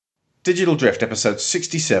Digital Drift, episode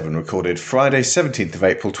 67, recorded Friday, 17th of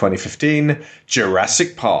April 2015,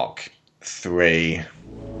 Jurassic Park III.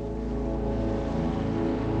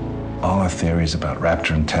 All our theories about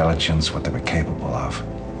raptor intelligence, what they were capable of,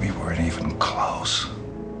 we weren't even close.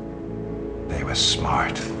 They were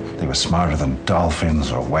smart. They were smarter than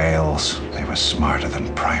dolphins or whales. They were smarter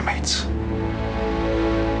than primates.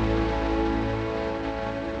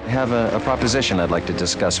 I have a proposition I'd like to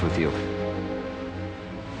discuss with you.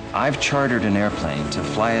 I've chartered an airplane to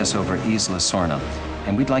fly us over Isla Sorna,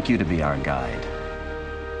 and we'd like you to be our guide.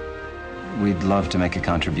 We'd love to make a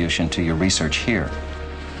contribution to your research here.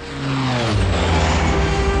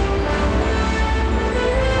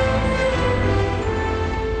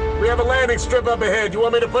 We have a landing strip up ahead. You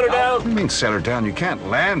want me to put it down? What do you mean, set her down? You can't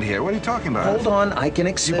land here. What are you talking about? Hold on, I can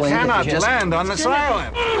explain. You cannot just land on this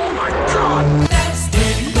island. Oh, my God!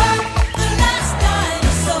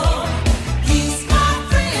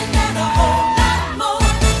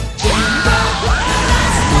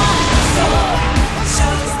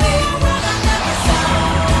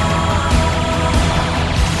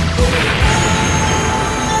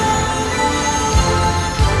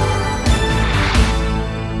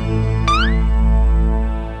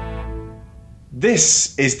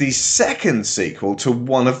 This is the second sequel to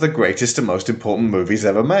one of the greatest and most important movies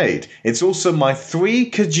ever made. It's also my 3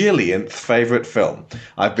 kajillionth favourite film.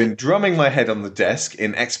 I've been drumming my head on the desk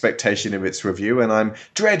in expectation of its review, and I'm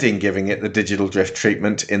dreading giving it the Digital Drift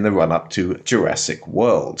treatment in the run-up to Jurassic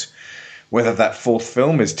World. Whether that fourth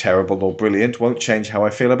film is terrible or brilliant won't change how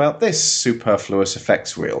I feel about this superfluous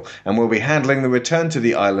effects reel, and we'll be handling the return to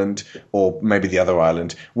the island, or maybe the other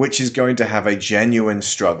island, which is going to have a genuine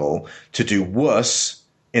struggle to do worse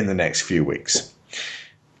in the next few weeks.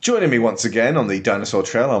 Joining me once again on the Dinosaur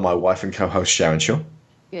Trail are my wife and co-host Sharon Shaw.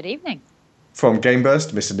 Good evening. From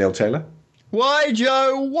Gameburst, Mr. Neil Taylor. Why,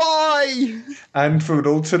 Joe? Why? And from an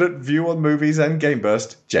alternate view on movies and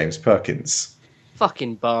Gameburst, James Perkins.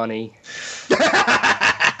 Fucking Barney.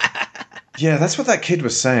 Yeah, that's what that kid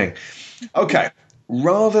was saying. Okay,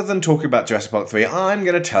 rather than talking about Jurassic Park 3, I'm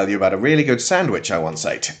going to tell you about a really good sandwich I once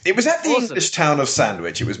ate. It was at the English town of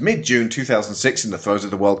Sandwich. It was mid-June 2006 in the throes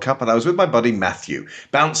of the World Cup, and I was with my buddy Matthew,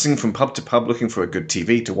 bouncing from pub to pub looking for a good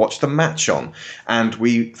TV to watch the match on. And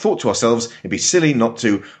we thought to ourselves, it'd be silly not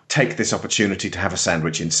to take this opportunity to have a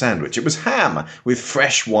sandwich in Sandwich. It was ham with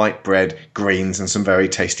fresh white bread, greens, and some very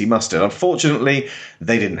tasty mustard. Unfortunately,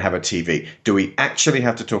 they didn't have a TV. Do we actually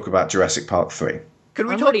have to talk about Jurassic Park 3? Can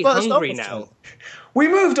we I'm talk already about hungry Star Wars now. We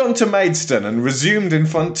moved on to Maidstone and resumed in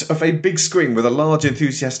front of a big screen with a large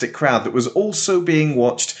enthusiastic crowd that was also being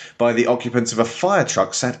watched by the occupants of a fire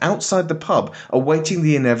truck sat outside the pub awaiting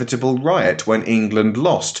the inevitable riot when England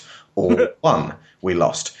lost. Or won. We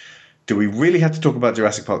lost. Do we really have to talk about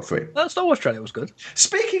Jurassic Park 3? That Star Wars trailer was good.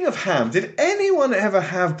 Speaking of ham, did anyone ever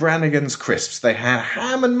have Brannigan's crisps? They had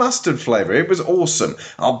ham and mustard flavour. It was awesome.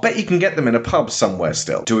 I'll bet you can get them in a pub somewhere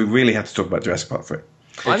still. Do we really have to talk about Jurassic Park 3?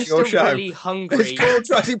 I'm your still show. really hungry. It's called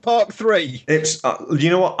Jurassic Park 3. It's you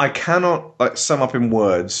know what? I cannot sum up in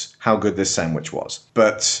words how good this sandwich was,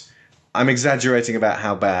 but I'm exaggerating about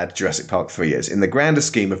how bad Jurassic Park 3 is. In the grander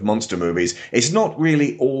scheme of monster movies, it's not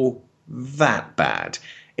really all that bad.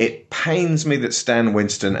 It pains me that Stan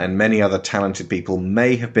Winston and many other talented people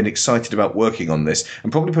may have been excited about working on this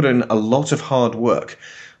and probably put in a lot of hard work.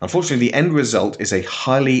 Unfortunately, the end result is a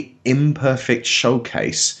highly imperfect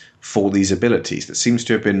showcase for these abilities that seems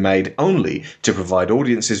to have been made only to provide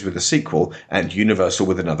audiences with a sequel and Universal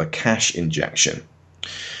with another cash injection.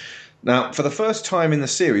 Now, for the first time in the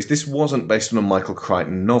series, this wasn't based on a Michael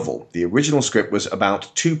Crichton novel. The original script was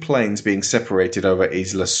about two planes being separated over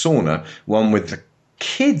Isla Sorna, one with the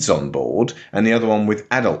kids on board and the other one with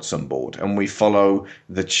adults on board, and we follow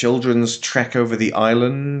the children's trek over the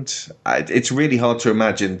island. It's really hard to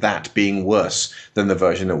imagine that being worse than the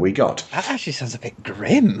version that we got. That actually sounds a bit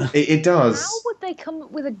grim. It does. How would they come up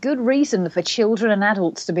with a good reason for children and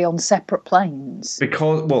adults to be on separate planes?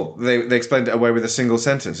 Because, well, they explained it away with a single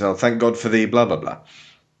sentence. Oh, thank God for the blah, blah, blah.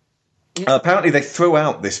 Apparently they threw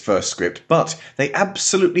out this first script, but they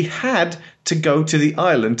absolutely had to go to the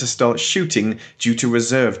island to start shooting due to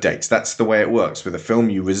reserve dates. That's the way it works. With a film,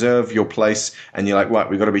 you reserve your place, and you're like, right,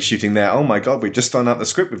 we've got to be shooting there. Oh my God, we've just done out the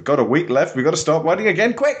script. We've got a week left. We've got to start writing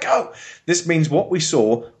again. Quick, go! This means what we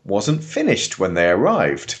saw wasn't finished when they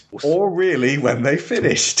arrived. Or really when they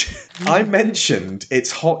finished. I mentioned its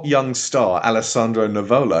hot young star, Alessandro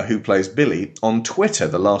Nivola, who plays Billy, on Twitter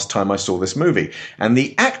the last time I saw this movie. And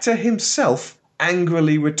the actor himself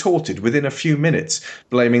angrily retorted within a few minutes,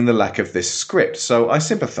 blaming the lack of this script. So I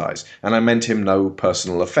sympathise, and I meant him no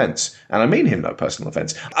personal offence. And I mean him no personal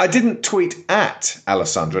offence. I didn't tweet at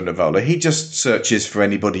Alessandro Nivola. He just searches for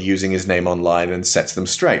anybody using his name online and sets them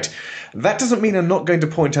straight. That doesn't mean I'm not going to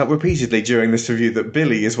point out repeatedly during this review that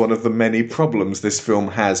Billy is one of the many problems this film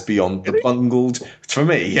has beyond the bungled, for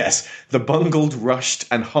me, yes, the bungled, rushed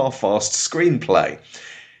and half-assed screenplay.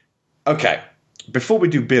 Okay, before we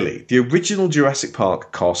do Billy, the original Jurassic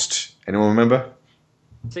Park cost, anyone remember?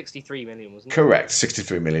 63 million, wasn't it? Correct,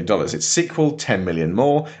 $63 million. Its sequel, 10 million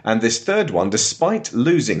more. And this third one, despite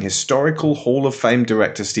losing historical Hall of Fame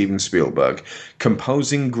director Steven Spielberg,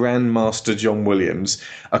 composing Grandmaster John Williams,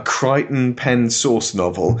 a Crichton-penned source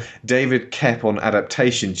novel, David Koepp on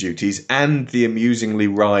adaptation duties, and the amusingly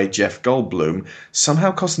wry Jeff Goldblum,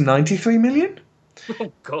 somehow cost $93 million?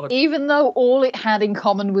 Oh, God. Even though all it had in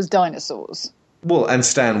common was dinosaurs. Well, and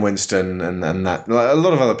Stan Winston and that. A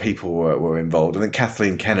lot of other people were involved. I think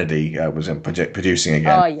Kathleen Kennedy was producing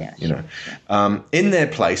again. Oh, yeah. You know. In their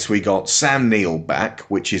place, we got Sam Neill back,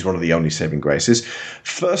 which is one of the only saving graces.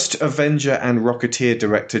 First Avenger and Rocketeer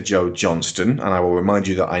director Joe Johnston, and I will remind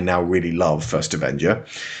you that I now really love First Avenger.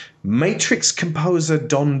 Matrix composer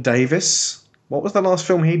Don Davis. What was the last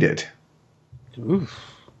film he did? Oof.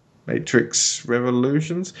 Matrix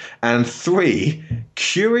Revolutions, and 3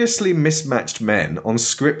 curiously mismatched men on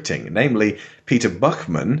scripting, namely Peter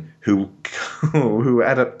Buckman, who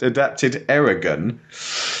adapted Eragon,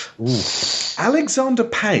 Alexander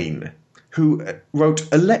Payne, who wrote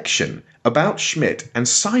Election, About Schmidt, and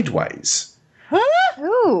Sideways,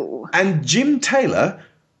 Ooh. and Jim Taylor,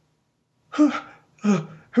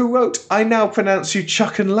 who wrote I Now Pronounce You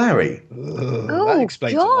Chuck and Larry. Oh,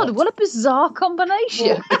 explains a God, lot. what a bizarre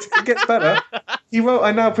combination. It gets better. He wrote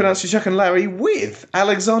I Now Pronounce You Chuck and Larry with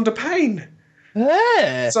Alexander Payne.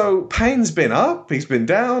 Yeah. So Payne's been up, he's been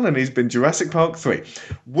down, and he's been Jurassic Park 3.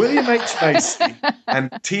 William H. Macy and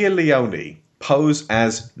Tia Leone pose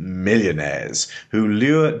as millionaires who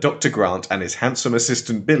lure Dr. Grant and his handsome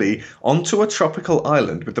assistant Billy onto a tropical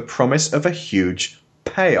island with the promise of a huge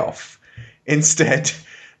payoff. Instead,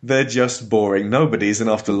 they're just boring nobodies, and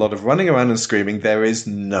after a lot of running around and screaming, there is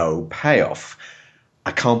no payoff.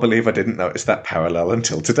 I can't believe I didn't notice that parallel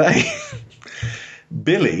until today.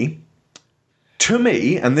 Billy, to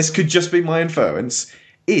me, and this could just be my inference,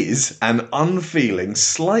 is an unfeeling,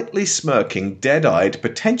 slightly smirking, dead-eyed,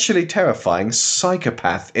 potentially terrifying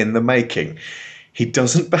psychopath in the making. He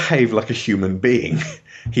doesn't behave like a human being.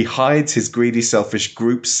 He hides his greedy, selfish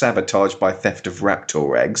group sabotage by theft of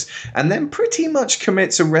raptor eggs, and then pretty much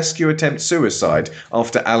commits a rescue attempt suicide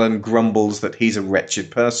after Alan grumbles that he's a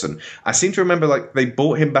wretched person. I seem to remember, they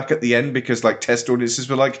brought him back at the end because, test audiences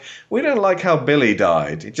were like, we don't like how Billy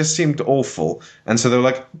died. It just seemed awful. And so they were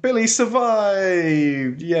like, Billy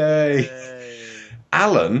survived! Yay!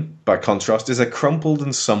 Alan, by contrast, is a crumpled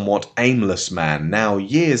and somewhat aimless man, now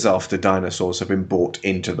years after dinosaurs have been brought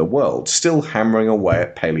into the world, still hammering away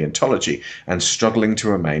at paleontology and struggling to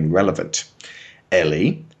remain relevant.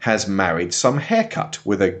 Ellie has married some haircut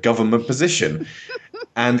with a government position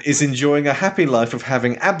and is enjoying a happy life of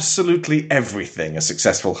having absolutely everything: a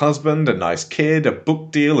successful husband, a nice kid, a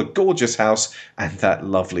book deal, a gorgeous house, and that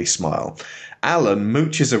lovely smile. Alan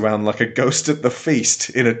mooches around like a ghost at the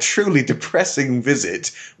feast in a truly depressing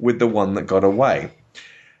visit with the one that got away.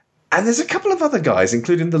 And there's a couple of other guys,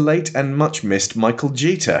 including the late and much missed Michael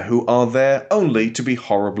Jeter, who are there only to be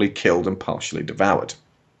horribly killed and partially devoured.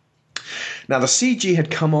 Now, the CG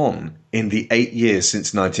had come on in the 8 years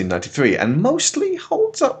since 1993 and mostly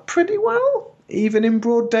holds up pretty well, even in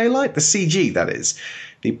broad daylight. The CG, that is.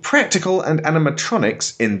 The practical and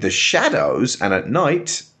animatronics in the shadows and at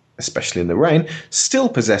night, especially in the rain, still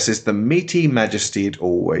possesses the meaty majesty it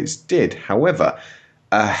always did. However,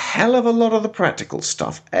 a hell of a lot of the practical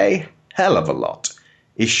stuff, a hell of a lot,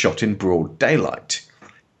 is shot in broad daylight.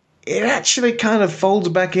 It actually kind of folds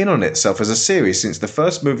back in on itself as a series, since the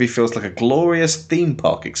first movie feels like a glorious theme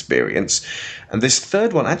park experience, and this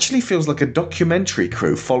third one actually feels like a documentary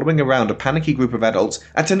crew following around a panicky group of adults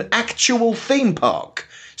at an actual theme park,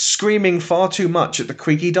 screaming far too much at the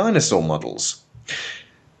creaky dinosaur models.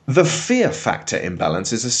 The fear factor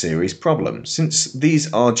imbalance is a serious problem. Since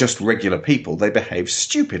these are just regular people, they behave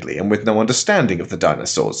stupidly and with no understanding of the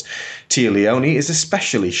dinosaurs. Tia Leone is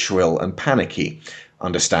especially shrill and panicky.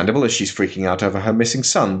 Understandable, as she's freaking out over her missing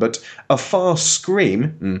son, but a far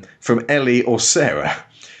scream from Ellie or Sarah.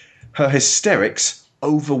 Her hysterics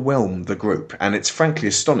overwhelm the group, and it's frankly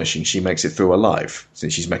astonishing she makes it through alive.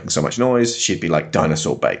 Since she's making so much noise, she'd be like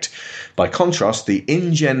dinosaur bait. By contrast, the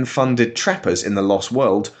InGen-funded trappers in the Lost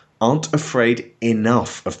World aren't afraid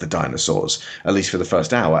enough of the dinosaurs, at least for the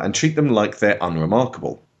first hour, and treat them like they're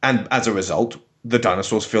unremarkable. And as a result, the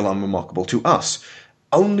dinosaurs feel unremarkable to us.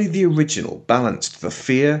 Only the original balanced the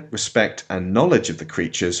fear, respect, and knowledge of the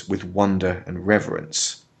creatures with wonder and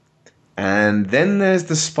reverence. And then there's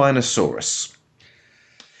the Spinosaurus.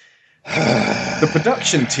 The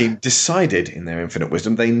production team decided, in their infinite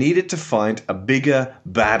wisdom, they needed to find a bigger,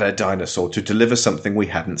 badder dinosaur to deliver something we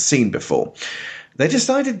hadn't seen before. They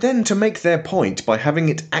decided then to make their point by having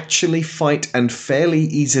it actually fight and fairly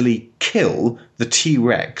easily kill the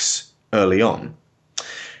T-Rex early on.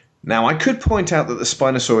 Now, I could point out that the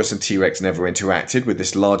Spinosaurus and T-Rex never interacted, with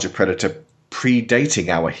this larger predator predating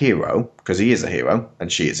our hero, because he is a hero,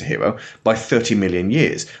 and she is a hero, by 30 million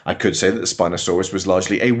years. I could say that the Spinosaurus was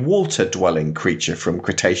largely a water-dwelling creature from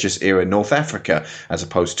Cretaceous-era North Africa, as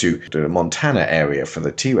opposed to the Montana area for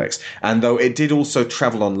the T-Rex. And though it did also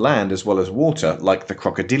travel on land as well as water, like the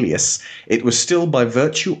Crocodilius, it was still, by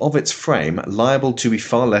virtue of its frame, liable to be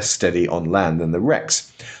far less steady on land than the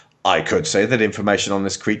Rex. I could say that information on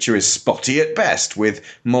this creature is spotty at best, with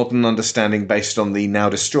modern understanding based on the now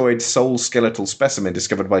destroyed sole skeletal specimen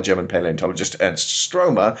discovered by German paleontologist Ernst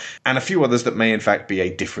Stromer, and a few others that may in fact be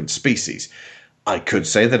a different species. I could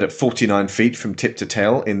say that at 49 feet from tip to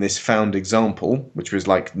tail in this found example, which was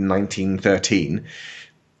like 1913,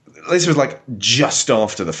 this was like just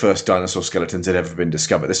after the first dinosaur skeletons had ever been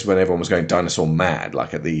discovered. This is when everyone was going dinosaur mad,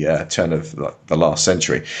 like at the turn of the last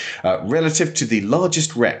century. Relative to the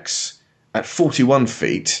largest Rex at 41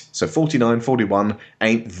 feet, so 49, 41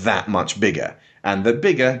 ain't that much bigger. And that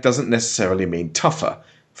bigger doesn't necessarily mean tougher.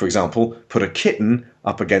 For example, put a kitten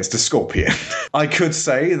up against a scorpion. I could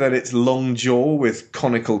say that its long jaw with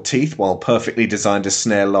conical teeth, while perfectly designed to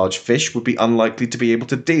snare large fish, would be unlikely to be able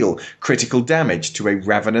to deal critical damage to a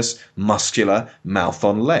ravenous, muscular mouth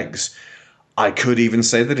on legs. I could even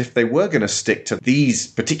say that if they were going to stick to these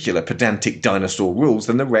particular pedantic dinosaur rules,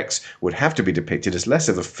 then the Rex would have to be depicted as less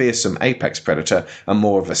of a fearsome apex predator and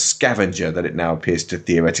more of a scavenger that it now appears to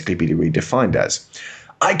theoretically be redefined as.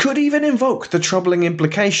 I could even invoke the troubling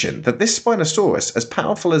implication that this Spinosaurus, as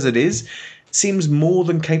powerful as it is, seems more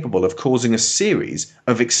than capable of causing a series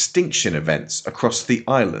of extinction events across the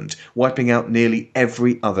island, wiping out nearly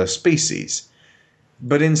every other species.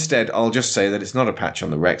 But instead, I'll just say that it's not a patch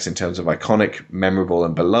on the Rex in terms of iconic, memorable,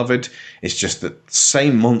 and beloved. It's just the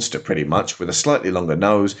same monster, pretty much, with a slightly longer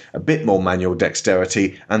nose, a bit more manual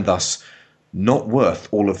dexterity, and thus not worth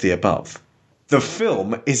all of the above. The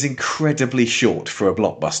film is incredibly short for a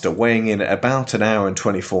blockbuster, weighing in at about an hour and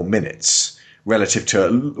 24 minutes, relative to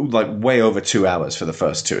like way over 2 hours for the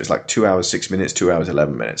first two. It's like 2 hours 6 minutes, 2 hours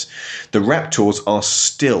 11 minutes. The raptors are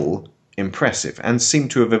still impressive and seem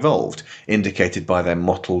to have evolved, indicated by their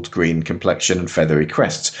mottled green complexion and feathery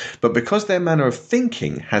crests. But because their manner of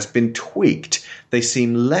thinking has been tweaked, they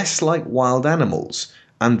seem less like wild animals,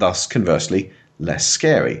 and thus, conversely, less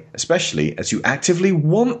scary, especially as you actively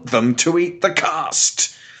want them to eat the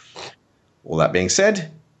cast. All that being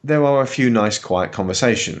said, there are a few nice quiet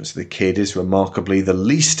conversations. The kid is remarkably the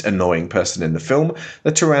least annoying person in the film.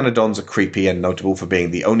 The pteranodons are creepy and notable for being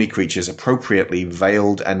the only creatures appropriately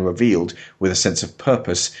veiled and revealed with a sense of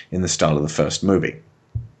purpose in the style of the first movie.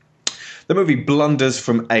 The movie blunders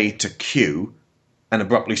from A to Q and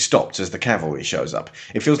abruptly stops as the cavalry shows up.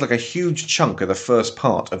 It feels like a huge chunk of the first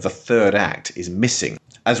part of the third act is missing,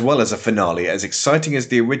 as well as a finale as exciting as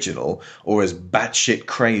the original or as batshit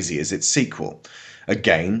crazy as its sequel.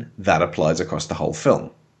 Again, that applies across the whole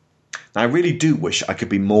film. Now, I really do wish I could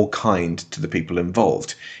be more kind to the people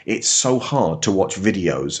involved. It's so hard to watch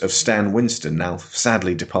videos of Stan Winston, now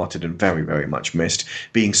sadly departed and very, very much missed,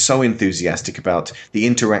 being so enthusiastic about the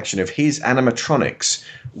interaction of his animatronics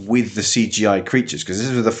with the CGI creatures, because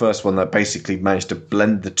this was the first one that basically managed to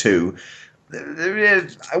blend the two,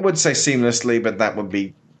 I would say seamlessly, but that would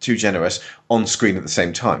be too generous, on screen at the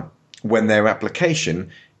same time, when their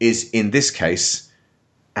application is, in this case,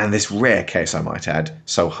 and this rare case I might add,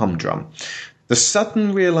 so humdrum. The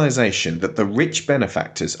sudden realization that the rich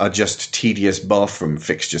benefactors are just tedious bathroom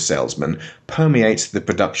fixture salesmen permeates the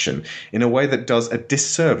production in a way that does a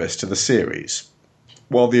disservice to the series.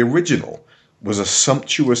 While the original was a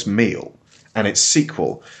sumptuous meal and its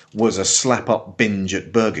sequel was a slap-up binge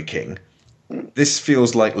at Burger King, this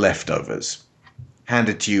feels like leftovers,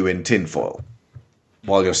 handed to you in tinfoil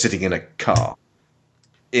while you're sitting in a car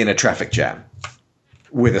in a traffic jam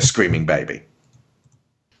with a screaming baby.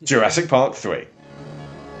 Jurassic Park III.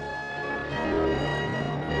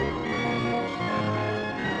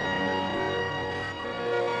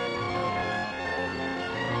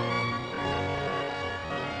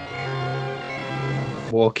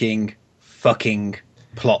 Walking fucking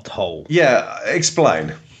plot hole. Yeah,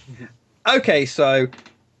 explain. Okay, so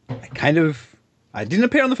I didn't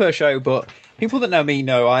appear on the first show, but people that know me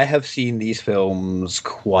know I have seen these films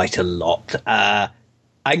quite a lot.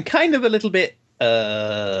 I'm kind of a little bit,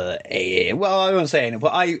 well, I won't say anything,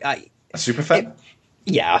 but I A super fan?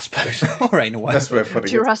 yeah, I suppose. Or ain't a way. That's where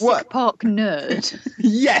putting Jurassic Park nerd.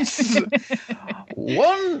 Yes.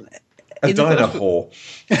 One. a diner whore.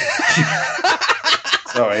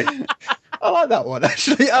 Sorry. I like that one,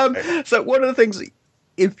 actually. So one of the things,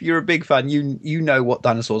 if you're a big fan, you know what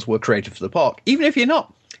dinosaurs were created for the park. Even if you're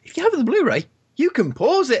not, if you have the Blu-ray, you can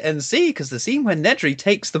pause it and see, because the scene when Nedry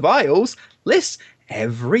takes the vials lists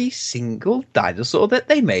every single dinosaur that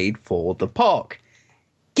they made for the park.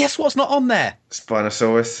 Guess what's not on there?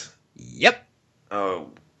 Spinosaurus. Yep.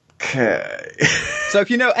 Okay. So if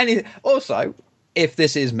you know anything... Also, if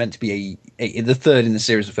this is meant to be the third in the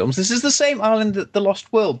series of films, this is the same island that The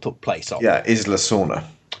Lost World took place on. Yeah, Isla Sorna.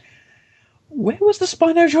 Where was the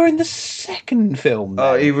Spino during the second film,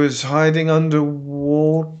 then? He was hiding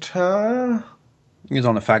underwater. He was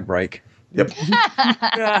on a fag break. Yep. He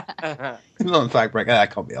was on a fag break. I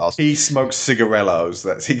can't be asked. He smokes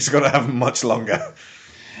cigarellos. He's got to have them much longer.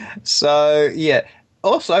 So, yeah.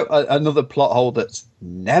 Also, another plot hole that's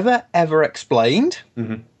never, ever explained.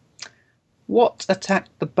 Mm-hmm. What attacked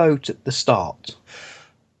the boat at the start?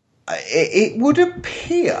 It would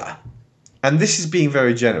appear, and this is being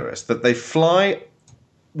very generous, that they fly...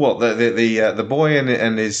 Well, the boy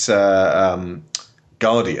and his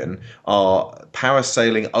guardian are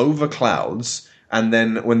parasailing over clouds, and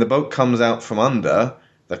then when the boat comes out from under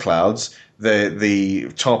the clouds...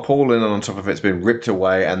 The tarpaulin on top of it's been ripped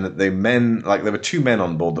away, and that the men, like there were two men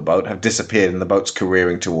on board the boat, have disappeared, and the boat's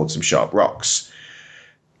careering towards some sharp rocks.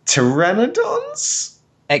 Pteranodons?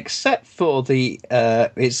 Except for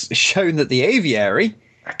it's shown that the aviary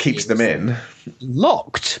Keeps them in.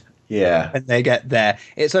 locked. Yeah. When they get there.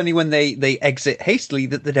 It's only when they exit hastily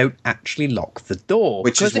that they don't actually lock the door.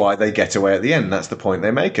 Which is why they get away at the end. That's the point they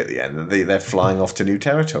make at the end. They're flying off to new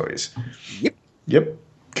territories. Yep.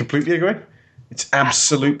 Completely agree. It's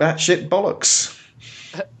absolute batshit bollocks.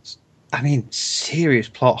 I mean, serious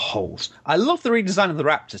plot holes. I love the redesign of the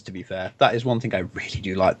Raptors, to be fair. That is one thing I really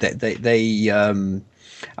do like. They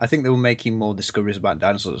I think they were making more discoveries about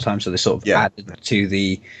dinosaurs at the time, so they sort of added to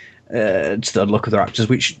the look of the Raptors,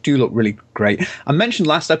 which do look really great. I mentioned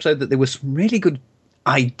last episode that there were some really good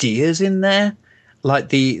ideas in there. Like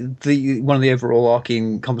the one of the overall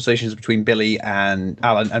arcing conversations between Billy and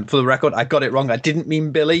Alan, and for the record, I got it wrong. I didn't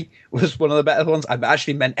mean Billy was one of the better ones. I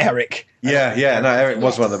actually meant Eric. Yeah. No, Eric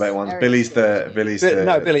was one of the better ones. Eric. Billy's the Billy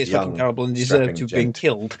is fucking terrible and deserved to have been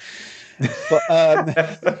killed. But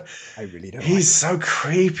I really don't. He's so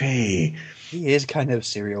creepy. He is kind of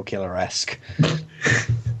serial killer-esque.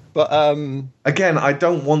 But again, I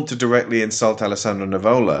don't want to directly insult Alessandro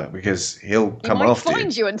Nivola because he'll come might after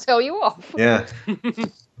find you and tell you off. Yeah.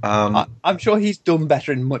 I'm sure he's done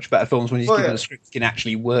better in much better films when he's given a script he can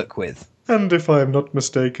actually work with. And if I'm not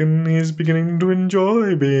mistaken, he's beginning to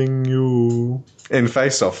enjoy being you. In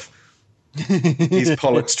Face Off. He's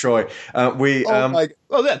Pollux Troy. Well,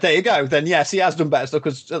 there you go. Then yes, he has done better stuff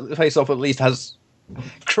because Face Off at least has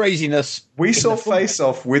craziness. We saw Face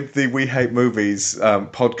Off with the We Hate Movies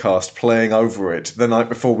podcast playing over it the night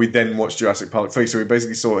before we then watched Jurassic Park 3, so we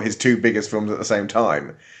basically saw his two biggest films at the same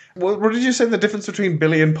time. What did you say the difference between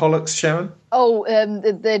Billy and Pollux, Sharon? Oh,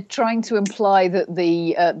 they're trying to imply that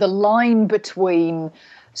the line between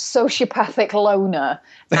sociopathic loner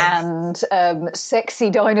and sexy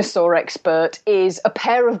dinosaur expert is a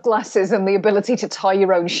pair of glasses and the ability to tie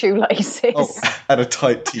your own shoelaces. Oh, and a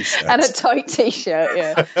tight t-shirt. And a tight t-shirt,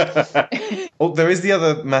 yeah. Well, there is the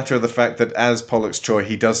other matter of the fact that as Pollux Troy,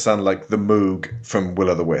 he does sound like the Moog from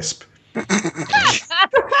Will-o'-the-Wisp. That's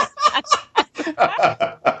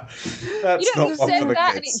You know, you said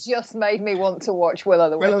that and it just made me want to watch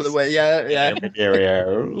Will-o'-the-Wisp. Will-o'-the-Wisp, yeah.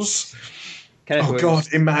 Oh God!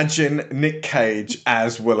 Imagine Nick Cage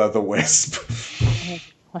as Will-o'-the-Wisp. Oh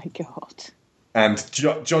my God! And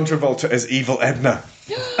John Travolta as Evil Edna.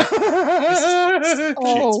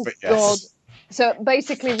 Oh but yes. God! So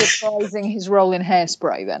basically, reprising his role in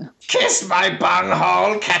Hairspray, then. Kiss my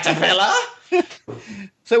bunghole, caterpillar.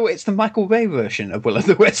 So it's the Michael Bay version of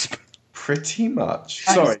Will-o'-the-Wisp. Pretty much.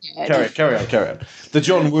 I'm Sorry, scared. carry on. The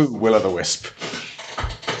John Woo Will-o'-the-Wisp.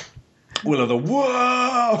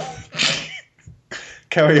 Whoa!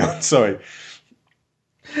 Carry on, sorry.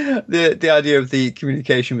 The idea of the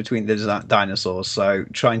communication between the dinosaurs, so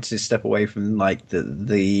trying to step away from like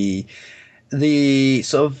the the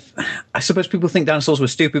sort of, I suppose people think dinosaurs were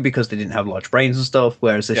stupid because they didn't have large brains and stuff,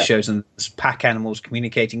 whereas this shows them as pack animals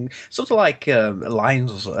communicating, sort of like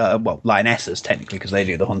lions, lionesses technically because they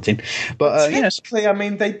do the hunting. But technically, I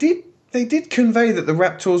mean, they did convey that the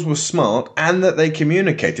raptors were smart and that they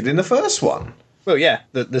communicated in the first one. Well, yeah,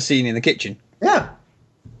 the scene in the kitchen. Yeah.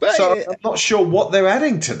 But So I'm not sure what they're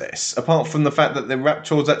adding to this, apart from the fact that the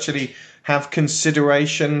raptors actually have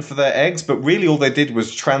consideration for their eggs, but really all they did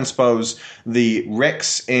was transpose the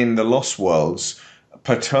Rex in the Lost Worlds,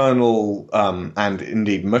 paternal and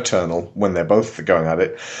indeed maternal, when they're both going at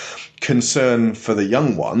it, concern for the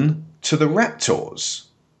young one to the raptors.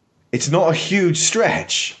 It's not a huge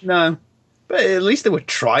stretch. No. But at least they were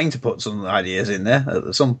trying to put some ideas in there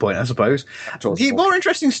at some point, I suppose. The more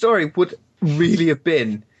interesting story would really have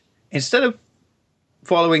been, instead of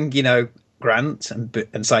following, Grant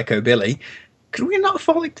and Psycho Billy, could we not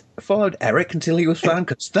followed Eric until he was found?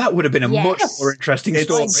 Because that would have been a much more interesting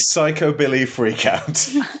story. It's Psycho Billy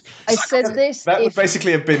freakout. I said this. That would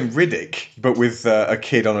basically have been Riddick, but with a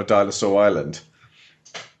kid on a dinosaur island.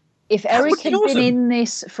 If Eric had been in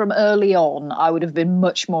this from early on, I would have been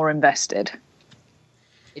much more invested.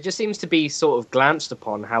 It just seems to be sort of glanced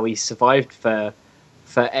upon how he survived for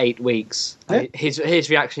 8 weeks. Yeah. His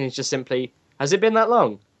reaction is just simply, "Has it been that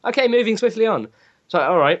long? Okay, moving swiftly on." So,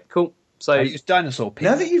 all right, cool. So it's dinosaur people.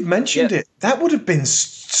 Now that you've mentioned it, that would have been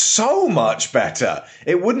so much better.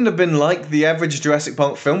 It wouldn't have been like the average Jurassic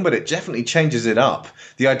Park film, but it definitely changes it up.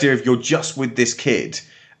 The idea of you're just with this kid,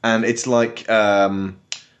 and it's like,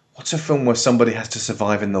 what's a film where somebody has to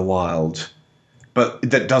survive in the wild, but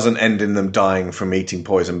that doesn't end in them dying from eating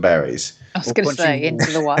poison berries? I was going to say,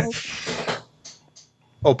 Into the Wild.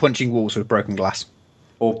 Or punching walls with broken glass.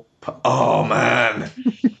 Or, oh man,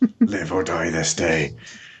 live or die this day.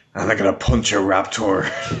 And they're going to punch a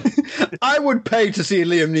raptor. I would pay to see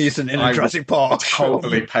Liam Neeson in a Jurassic Park.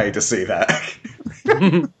 Totally pay to see that.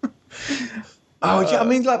 Oh, yeah, I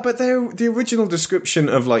mean, but the original description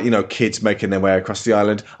of, kids making their way across the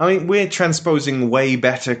island, I mean, we're transposing way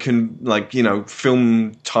better,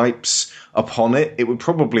 film types upon it. It would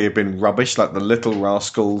probably have been rubbish, like the Little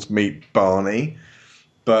Rascals meet Barney.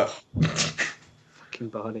 But... Fucking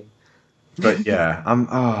Barney. But, yeah,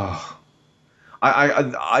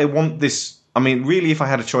 I want this... I mean, really, if I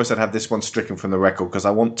had a choice, I'd have this one stricken from the record, because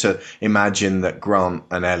I want to imagine that Grant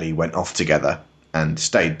and Ellie went off together and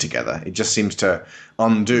stayed together. It just seems to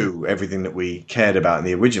undo everything that we cared about in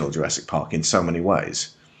the original Jurassic Park in so many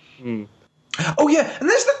ways. Mm. Oh, yeah, and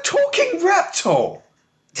there's the talking raptor!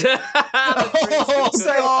 God.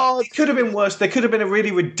 It could have been worse. There could have been a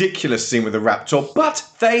really ridiculous scene with a raptor, but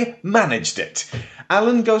they managed it.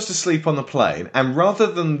 Alan goes to sleep on the plane, and rather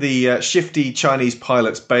than the shifty Chinese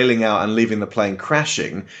pilots bailing out and leaving the plane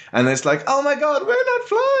crashing, and it's like, oh my god, we're not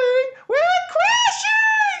flying, we're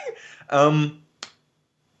crashing!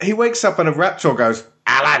 He wakes up and a raptor goes,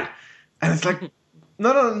 Alan! And it's like,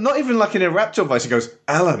 no, not even like in a raptor voice. He goes,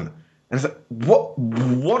 Alan. And it's like, what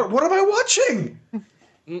am I watching?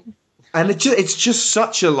 And it's just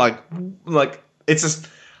such a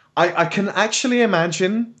I can actually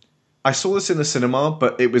imagine. I saw this in the cinema,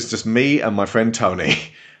 but it was just me and my friend Tony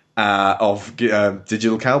of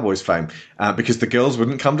Digital Cowboys fame, because the girls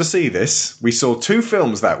wouldn't come to see this. We saw 2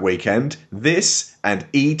 films that weekend, this and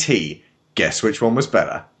E.T. Guess which one was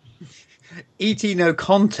better? E.T. no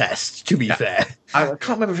contest, to be fair. I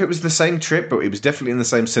can't remember if it was the same trip, but it was definitely in the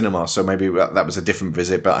same cinema, so maybe that was a different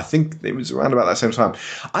visit, but I think it was around about that same time.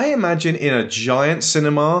 I imagine in a giant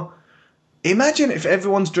cinema, imagine if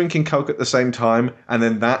everyone's drinking Coke at the same time, and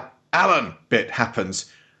then that Alan bit happens.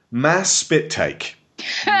 Mass spit take.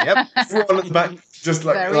 Yep. Everyone at the back, just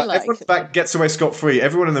everyone at the back gets away scot-free.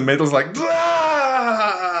 Everyone in the middle's like,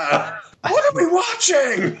 blah! What are we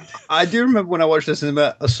watching? I do remember when I watched this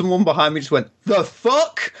cinema, someone behind me just went, the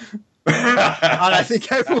fuck? And I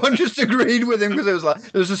think everyone just agreed with him, because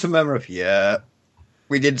it was just a memory of, yeah,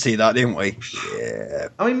 we did see that, didn't we? Yeah.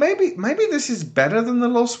 I mean, maybe this is better than The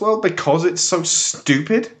Lost World because it's so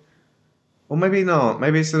stupid. Or maybe not.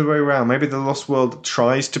 Maybe it's the other way around. Maybe The Lost World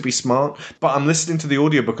tries to be smart. But I'm listening to the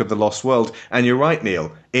audiobook of The Lost World, and you're right,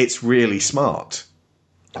 Neil. It's really smart.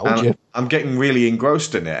 Told you. I'm getting really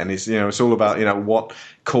engrossed in it, and it's all about what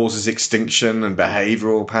causes extinction and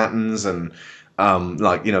behavioural patterns and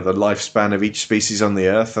the lifespan of each species on the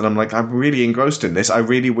Earth. And I'm like, I'm really engrossed in this. I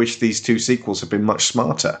really wish these 2 sequels had been much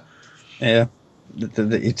smarter. Yeah.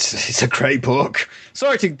 It's a great book.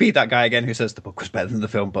 Sorry to beat that guy again who says the book was better than the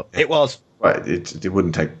film, but it was. Right, it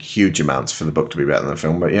wouldn't take huge amounts for the book to be better than the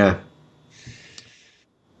film, but yeah.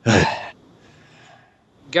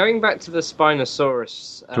 Going back to the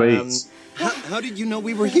Spinosaurus. Please. How did you know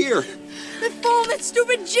we were here? That phone, that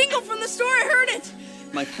stupid jingle from the store, I heard it.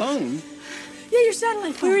 My phone? Yeah, your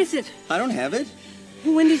satellite phone. Where is it? I don't have it.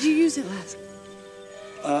 When did you use it last?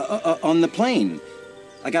 On the plane.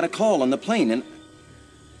 I got a call on the plane and...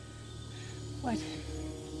 What?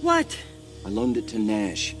 What? I loaned it to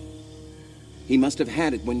Nash. He must have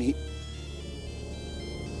had it when he...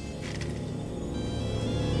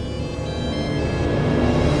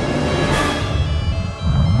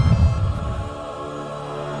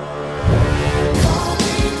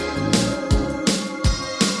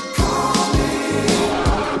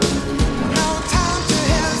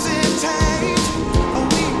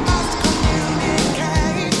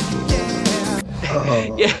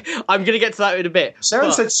 Yeah, I'm going to get to that in a bit. Sharon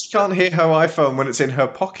but said she can't hear her iPhone when it's in her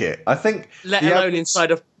pocket. I think... let alone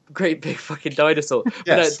inside a great big fucking dinosaur.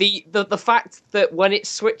 Yes. No, the fact that when it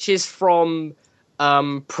switches from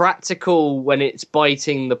practical when it's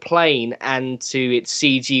biting the plane and to its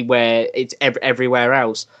CG where it's everywhere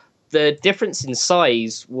else, the difference in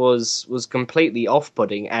size was completely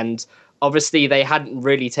off-putting, and obviously they hadn't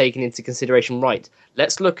really taken into consideration, right,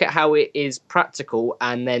 let's look at how it is practical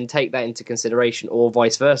and then take that into consideration, or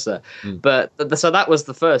vice versa. But so that was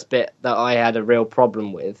the first bit that I had a real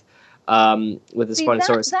problem with the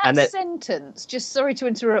Spinosaurus. That sentence, just sorry to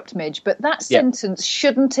interrupt, Midge, but that sentence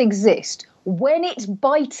shouldn't exist when it's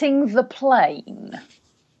biting the plane.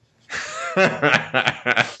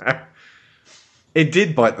 It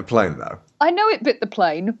did bite the plane, though. I know it bit the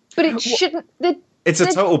plane, but it shouldn't... It's a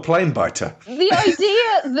total plane biter. The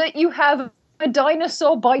idea that you have a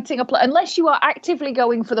dinosaur biting a plane, unless you are actively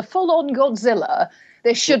going for the full-on Godzilla,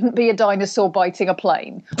 there shouldn't be a dinosaur biting a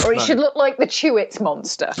plane. Or it should look like the Chewits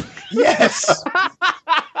monster. Yes!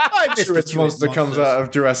 Chewits monster comes out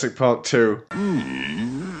of Jurassic Park 2.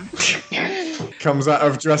 Comes out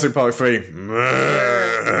of Jurassic Park 3.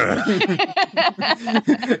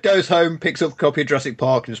 Goes home, picks up a copy of Jurassic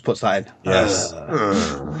Park and just puts that in. Yes.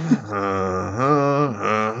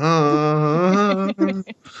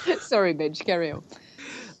 Sorry, Midge, carry on.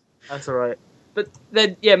 That's all right. But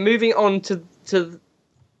then, moving on to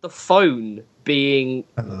the phone being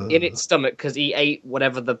in its stomach because he ate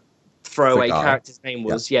whatever the throwaway character's name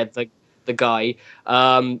was. Yeah, the guy.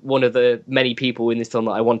 One of the many people in this film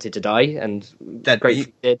that I wanted to die, and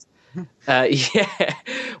gratefully did.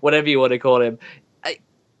 Whatever you want to call him.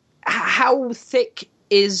 How thick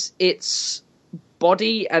is its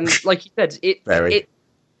body? And like you said,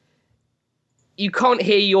 you can't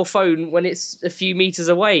hear your phone when it's a few meters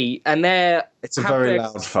away, and it's a very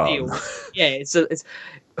loud phone. Yeah,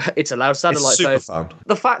 it's a loud satellite phone.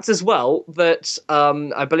 The fact as well that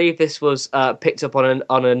I believe this was picked up on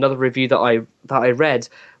another review that I read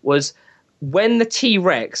was when the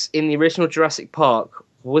T-Rex in the original Jurassic Park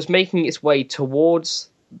was making its way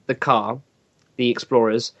towards the car, the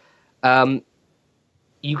Explorers,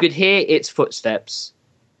 you could hear its footsteps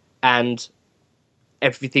and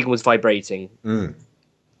everything was vibrating.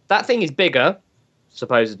 That thing is bigger,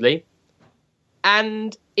 supposedly,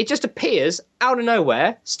 and it just appears out of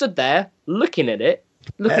nowhere, stood there, looking at it,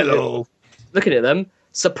 looking at them.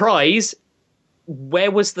 Surprise!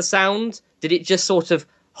 Where was the sound? Did it just sort of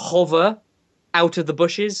hover out of the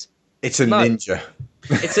bushes? It's a ninja.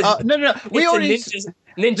 It's a no. We already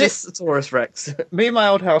Ninjasaurus Rex. Me and my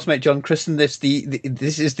old housemate John christened this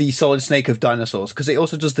this is the Solid Snake of dinosaurs because it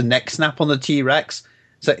also does the neck snap on the T-Rex,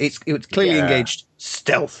 so it's clearly engaged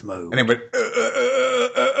stealth mode. And it went.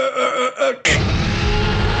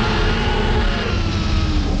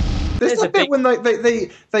 There's a bit when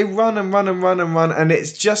they run and run and run and run, and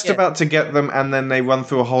it's just about to get them, and then they run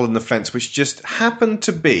through a hole in the fence, which just happened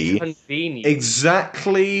to be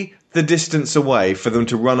exactly the distance away for them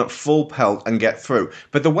to run at full pelt and get through.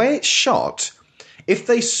 But the way it's shot, if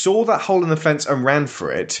they saw that hole in the fence and ran for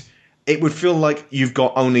it, it would feel like you've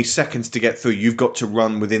got only seconds to get through. You've got to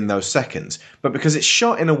run within those seconds. But because it's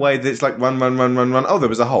shot in a way that it's like run. Oh, there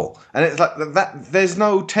was a hole. And it's like that. There's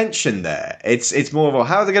no tension there. It's more of a,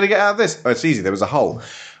 how are they going to get out of this? Oh, it's easy. There was a hole.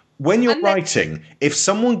 When you're writing, if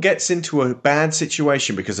someone gets into a bad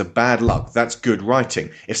situation because of bad luck, that's good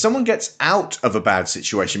writing. If someone gets out of a bad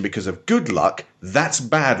situation because of good luck, that's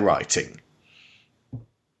bad writing.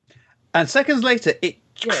 And seconds later, it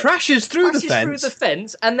crashes through the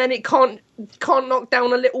fence, and then it can't knock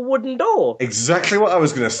down a little wooden door. Exactly what I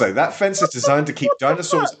was going to say. That fence is designed to keep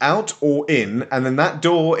dinosaurs out or in, and then that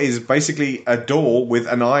door is basically a door with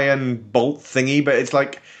an iron bolt thingy, but it's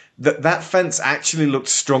like that fence actually looked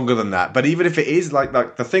stronger than that. But even if it is like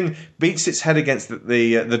the thing beats its head against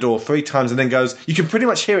the door 3 times and then goes, you can pretty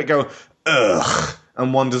much hear it go, ugh,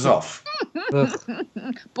 and wanders off.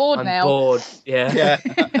 Bored I'm now. bored. Yeah.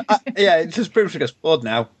 Yeah. It just pretty much goes bored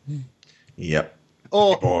now. Yep.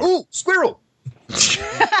 Or Bored. ooh, squirrel.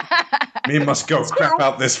 Me must go crap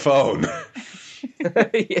out this phone.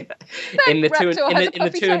 Yeah. In the Raptor has a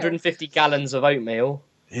puffy 250 gallons of oatmeal.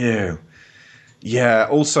 Ew. Yeah.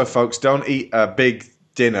 Also, folks, don't eat a big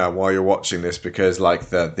dinner while you're watching this because, like,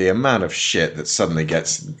 the amount of shit that suddenly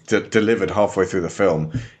gets delivered halfway through the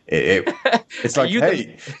film, it's like, hey,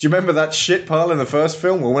 do you remember that shit pile in the first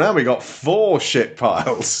film? Well, now we got 4 shit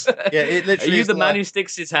piles. Yeah, it Are literally. you is the like- man who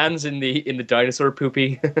sticks his hands in the dinosaur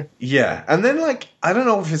poopy? Yeah, and then, like, I don't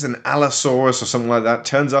know if it's an Allosaurus or something like that,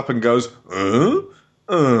 turns up and goes, and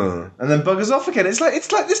then buggers off again. It's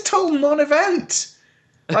like this total non-event.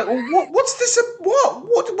 Like, what's this?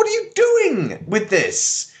 What are you doing with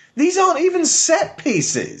this? These aren't even set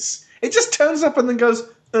pieces. It just turns up and then goes,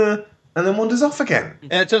 and then wanders off again.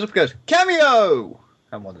 And it turns up and goes, cameo!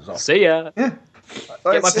 And wanders off. See ya. Yeah.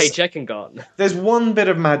 Get my paycheck and gone. There's one bit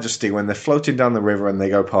of majesty when they're floating down the river and they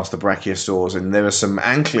go past the brachiosaurs, and there are some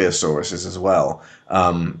ankylosauruses as well,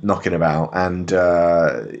 knocking about, and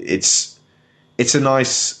it's a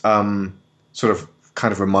nice sort of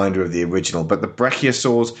kind of reminder of the original, but the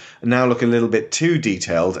brachiosaurs now look a little bit too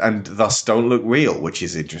detailed and thus don't look real, which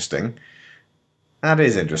is interesting. That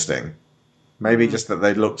is interesting. Maybe just that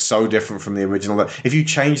they look so different from the original that if you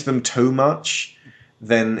change them too much,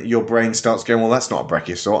 then your brain starts going, well, that's not a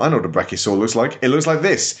brachiosaur. I know what a brachiosaur looks like. It looks like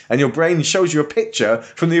this. And your brain shows you a picture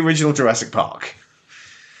from the original Jurassic Park.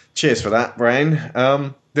 Cheers for that, brain.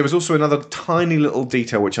 There was also another tiny little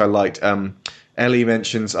detail which I liked. Ellie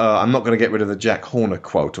mentions, I'm not going to get rid of the Jack Horner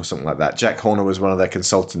quote or something like that. Jack Horner was one of their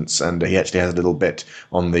consultants, and he actually has a little bit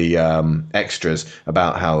on the extras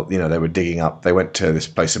about how, they were digging up. They went to this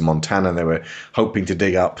place in Montana, and they were hoping to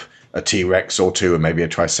dig up a T-Rex or 2 and maybe a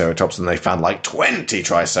Triceratops, and they found like 20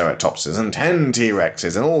 Triceratopses and 10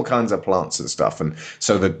 T-Rexes and all kinds of plants and stuff. And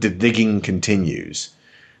so the digging continues.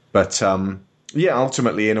 But,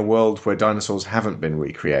 ultimately, in a world where dinosaurs haven't been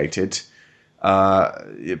recreated,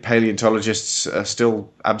 paleontologists are still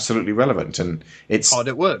absolutely relevant, and it's hard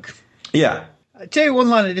at work. Yeah. I tell you one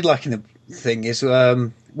line I did like in the thing is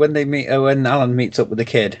when they meet, when Alan meets up with the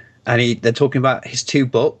kid, and they're talking about his 2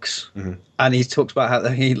 books, and he talks about how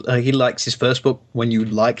he likes his first book, When You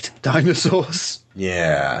Liked Dinosaurs.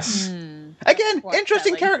 Yes. Again,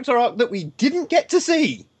 interesting character arc that we didn't get to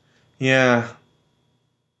see. Yeah.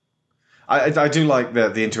 I do like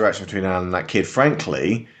the interaction between Alan and that kid.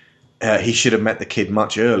 Frankly, he should have met the kid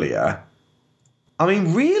much earlier. I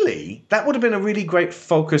mean, really, that would have been a really great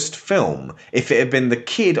focused film if it had been the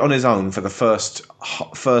kid on his own for the first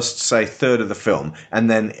say, third of the film, and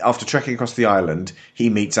then after trekking across the island, he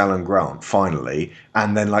meets Alan Grant, finally,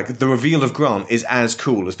 and then, like, the reveal of Grant is as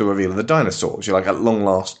cool as the reveal of the dinosaurs. You're like, at long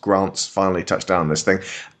last, Grant's finally touched down on this thing.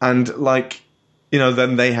 And, like,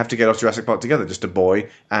 then they have to get off Jurassic Park together, just a boy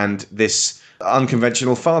and this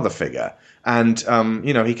unconventional father figure. And,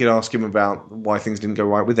 he could ask him about why things didn't go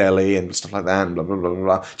right with Ellie and stuff like that and blah, blah, blah, blah,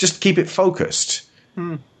 blah. Just keep it focused.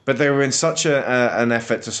 But they were in such an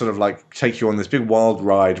effort to sort of, like, take you on this big wild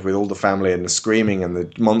ride with all the family and the screaming and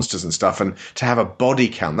the monsters and stuff, and to have a body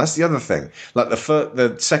count. That's the other thing. Like,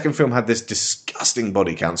 the second film had this disgusting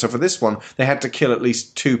body count. So for this one, they had to kill at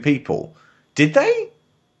least 2 people. Did they?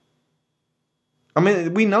 I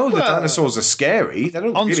mean, we know the dinosaurs are scary. They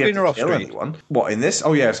don't really have to kill anyone. What, in this?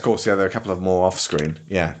 Oh, yeah, of course. Yeah, there are a couple of more off-screen.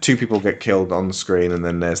 Yeah, 2 people get killed on screen, and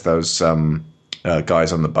then there's those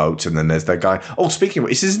guys on the boat, and then there's that guy. Oh, speaking of,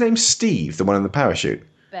 is his name Steve, the one in the parachute?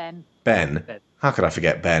 Ben. How could I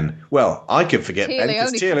forget Ben? Well, I could forget Ben,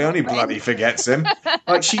 because Tia Leone bloody forgets him.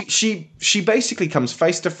 Like, she basically comes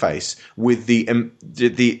face to face with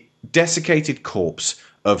the desiccated corpse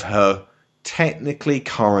of her technically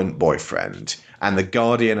current boyfriend and the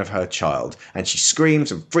guardian of her child, and she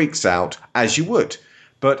screams and freaks out as you would,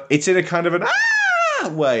 but it's in a kind of an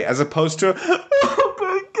way, as opposed to oh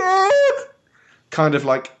my god, kind of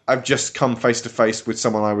like, I've just come face to face with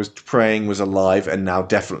someone I was praying was alive and now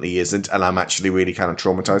definitely isn't, and I'm actually really kind of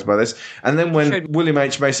traumatized by this. And then when William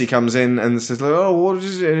H. Macy comes in and says, oh, what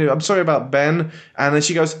is it? I'm sorry about Ben, and then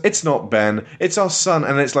she goes, it's not Ben, it's our son,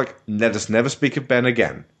 and it's like, let us never speak of Ben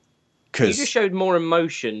again. You just showed more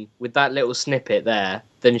emotion with that little snippet there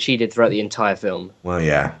than she did throughout the entire film. Well,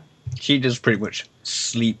 yeah. She does pretty much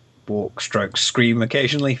sleepwalk, scream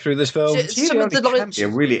occasionally through this film. Some of the lines, a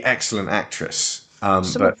really excellent actress.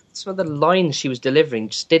 Some of the lines she was delivering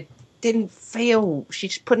just didn't feel... She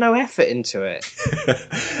just put no effort into it.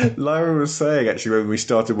 Lyra was saying, actually, when we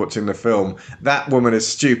started watching the film, that woman is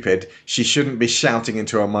stupid. She shouldn't be shouting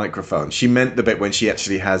into a microphone. She meant the bit when she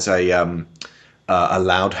actually has a a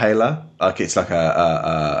loudhailer, like it's like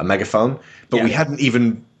a megaphone, but we hadn't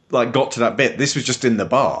even like got to that bit. This was just in the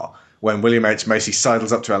bar when William H. Macy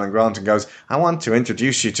sidles up to Alan Grant and goes, "I want to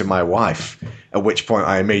introduce you to my wife." At which point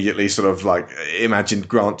I immediately sort of like imagined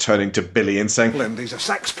Grant turning to Billy and saying, These are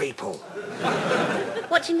sex people.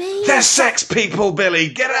 What do you mean? "They're sex people, Billy!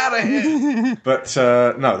 Get out of here!" But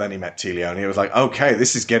no, then he met T. Leone. It was like, okay,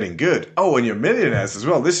 this is getting good. Oh, and you're millionaires as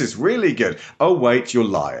well. This is really good. Oh, wait, you're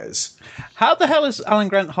liars. How the hell is Alan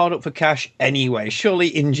Grant hard up for cash anyway? Surely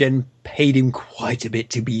InGen paid him quite a bit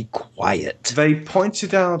to be quiet. They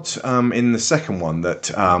pointed out in the second one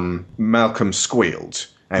that Malcolm squealed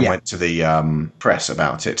and went to the press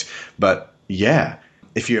about it. But yeah,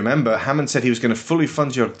 if you remember, Hammond said he was going to fully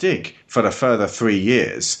fund your dig for a further 3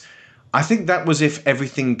 years. I think that was if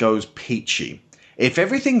everything goes peachy. If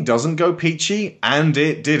everything doesn't go peachy, and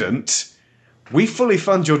it didn't, we fully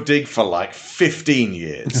fund your dig for like 15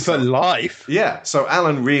 years. For life? Yeah, so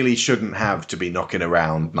Alan really shouldn't have to be knocking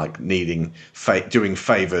around, like needing, doing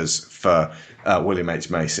favours for William H.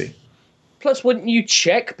 Macy. Plus, wouldn't you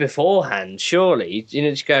check beforehand, surely? You know,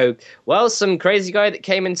 just go, well, some crazy guy that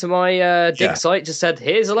came into my dig site just said,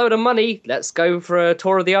 here's a load of money, let's go for a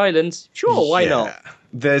tour of the island. Sure, why not?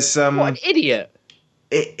 There's What an idiot.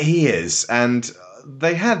 He is, and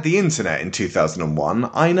they had the internet in 2001.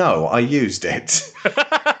 I know, I used it.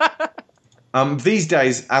 These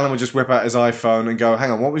days, Alan would just whip out his iPhone and go, hang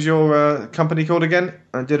on, what was your company called again?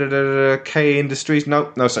 K Industries?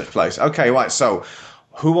 No such place. Okay, right, so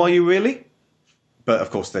who are you really? But,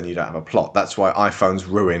 of course, then you don't have a plot. That's why iPhones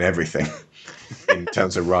ruin everything in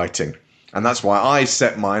terms of writing. And that's why I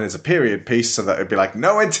set mine as a period piece so that it'd be like,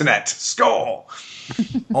 no internet, score!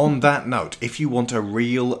 On that note, if you want a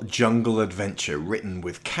real jungle adventure written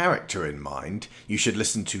with character in mind, you should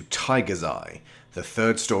listen to Tiger's Eye, the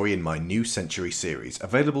third story in my New Century series,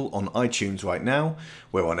 available on iTunes right now.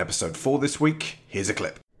 We're on episode 4 this week. Here's a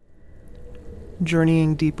clip.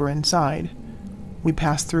 Journeying deeper inside, we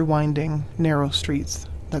pass through winding, narrow streets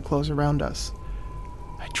that close around us.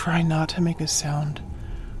 I try not to make a sound,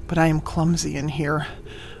 but I am clumsy in here.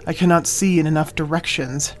 I cannot see in enough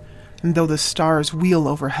directions, and though the stars wheel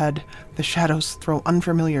overhead, the shadows throw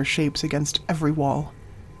unfamiliar shapes against every wall.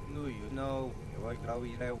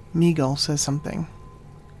 Miguel says something.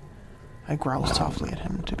 I growl softly at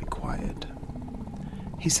him to be quiet.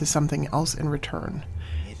 He says something else in return.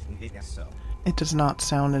 It does not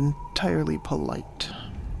sound entirely polite.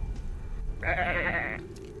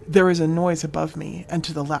 There is a noise above me and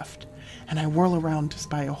to the left, and I whirl around to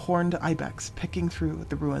spy a horned ibex picking through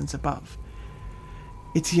the ruins above.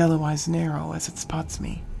 Its yellow eyes narrow as it spots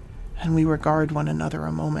me, and we regard one another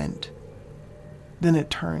a moment. Then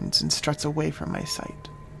it turns and struts away from my sight.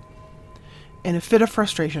 In a fit of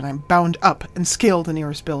frustration, I bound up and scale the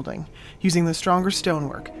nearest building, using the stronger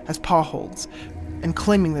stonework as paw holds, and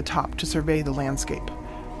claiming the top to survey the landscape.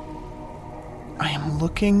 I am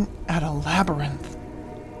looking at a labyrinth.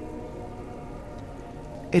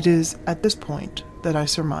 It is at this point that I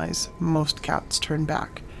surmise most cats turn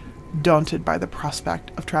back, daunted by the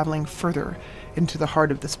prospect of traveling further into the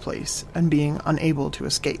heart of this place and being unable to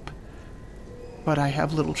escape. But I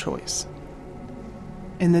have little choice.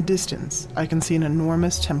 In the distance, I can see an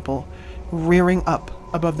enormous temple rearing up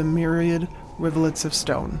above the myriad rivulets of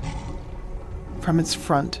stone. From its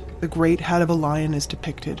front, the great head of a lion is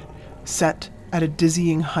depicted, set at a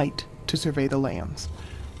dizzying height to survey the lands.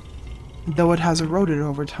 Though it has eroded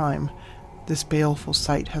over time, this baleful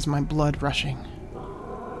sight has my blood rushing.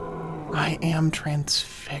 I am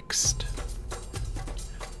transfixed.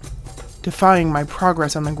 Defying my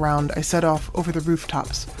progress on the ground, I set off over the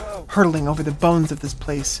rooftops, hurtling over the bones of this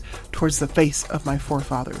place towards the face of my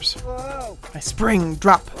forefathers. I spring,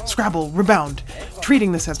 drop, scrabble, rebound,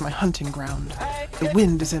 treating this as my hunting ground. The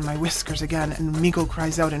wind is in my whiskers again, and Miguel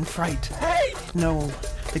cries out in fright. No,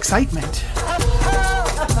 excitement.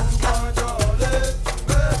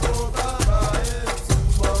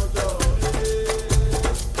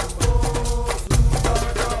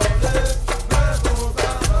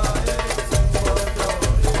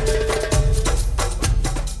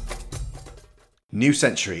 New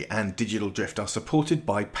Century and Digital Drift are supported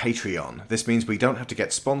by Patreon. This means we don't have to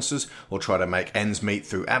get sponsors or try to make ends meet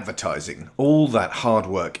through advertising. All that hard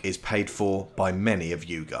work is paid for by many of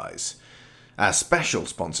you guys. Our special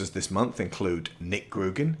sponsors this month include Nick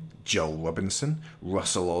Grugan, Joel Robinson,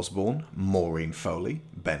 Russell Osborne, Maureen Foley,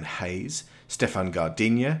 Ben Hayes, Stefan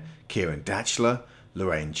Gardenia, Kieran Datchler,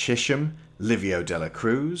 Lorraine Chisholm, Livio Dela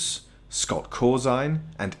Cruz, Scott Corzine,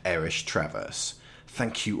 and Erich Travers.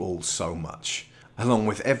 Thank you all so much. along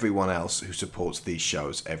with everyone else who supports these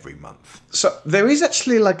shows every month. So there is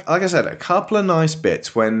actually, like I said, a couple of nice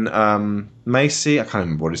bits when Macy, I can't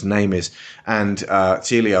remember what his name is, and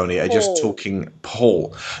Tia Leone are just talking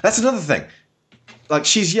Paul. That's another thing. Like,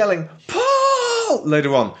 she's yelling, Paul!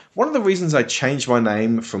 Later on. One of the reasons I changed my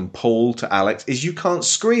name from Paul to Alex is you can't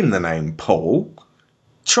scream the name Paul.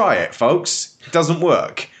 Try it, folks. It doesn't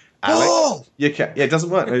work. Alex, Paul! You can, yeah, it doesn't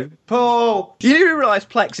work. Paul! You do realise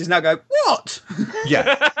Plex is now going, what?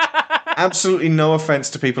 Yeah. Absolutely no offence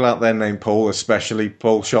to people out there named Paul, especially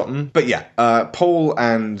Paul Shotton. But yeah, Paul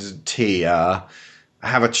and Tia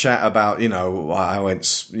have a chat about,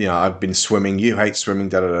 I've been swimming, you hate swimming,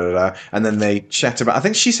 da-da-da-da. And then they chat about, I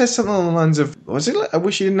think she says something along the lines of, was it like, I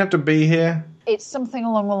wish you didn't have to be here? It's something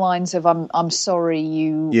along the lines of, I'm sorry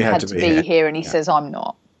you had to be here. And he says, I'm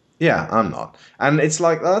not. Yeah, I'm not. And it's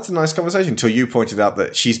like, oh, that's a nice conversation, until you pointed out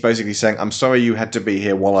that she's basically saying, I'm sorry you had to be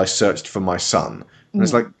here while I searched for my son. And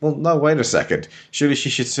it's like, well, no, wait a second. Surely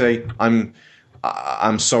she should say,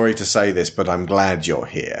 I'm sorry to say this, but I'm glad you're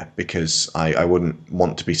here, because I wouldn't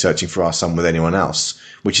want to be searching for our son with anyone else,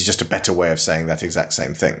 which is just a better way of saying that exact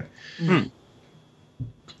same thing.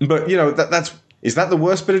 But, is that the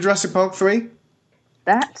worst bit of Jurassic Park 3?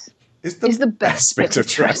 That is the best bit of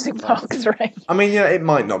Jurassic Park 3. I mean, it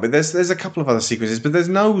might not, but there's a couple of other sequences, but there's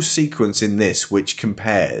no sequence in this which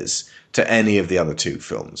compares to any of the other two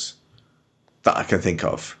films that I can think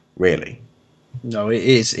of, really. No, it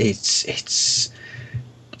is. It's.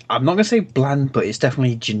 I'm not going to say bland, but it's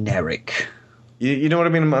definitely generic. You know what I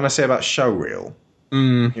mean when I say about showreel?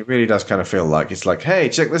 It really does kind of feel like it's like, hey,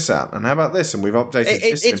 check this out, and how about this? And we've updated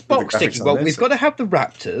this. It's box ticking. Well, we've got to have the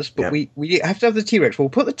Raptors, but we have to have the T-Rex. We'll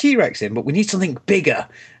put the T-Rex in, but we need something bigger.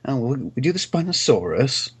 And we do the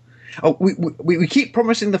Spinosaurus. Oh, we keep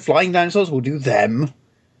promising the flying dinosaurs. We'll do them.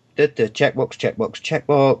 Checkbox, checkbox,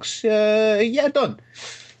 checkbox. Yeah, done.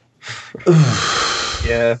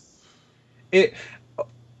 Yeah.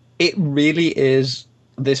 It really is.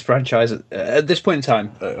 This franchise at this point in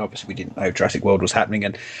time, obviously we didn't know Jurassic World was happening,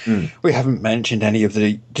 and we haven't mentioned any of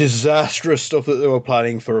the disastrous stuff that they were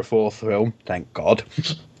planning for a fourth film. Thank God.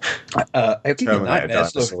 It'll give you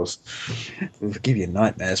nightmares. It'll give you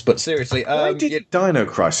nightmares. But seriously, why did Dino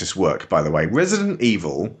Crisis work? By the way, Resident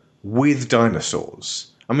Evil with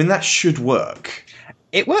dinosaurs. I mean, that should work.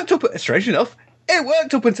 It worked up. Strange enough, it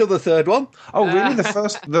worked up until the third one. Oh, really?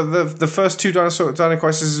 The first two Dino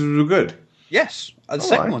Crises were good. Yes, and the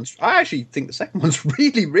second one's. I actually think the second one's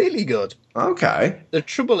really, really good. Okay. The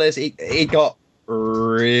trouble is, it got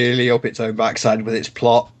really up its own backside with its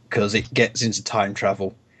plot because it gets into time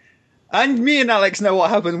travel. And me and Alex know what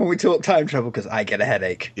happens when we talk time travel because I get a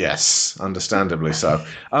headache. Yes, understandably so.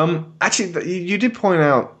 Actually, you did point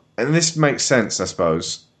out, and this makes sense, I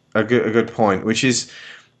suppose, a good point, which is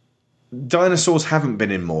dinosaurs haven't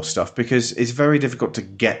been in more stuff because it's very difficult to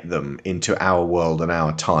get them into our world and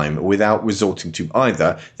our time without resorting to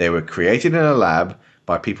either they were created in a lab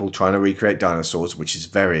by people trying to recreate dinosaurs, which is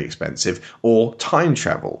very expensive, or time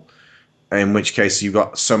travel, in which case you've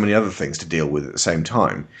got so many other things to deal with at the same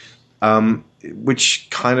time, which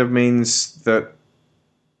kind of means that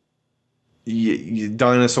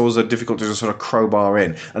dinosaurs are difficult to just sort of crowbar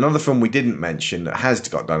in. Another film we didn't mention that has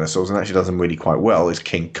got dinosaurs and actually does them really quite well is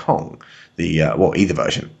King Kong. Either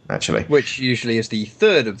version, actually. Which usually is the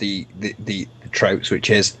third of the tropes, which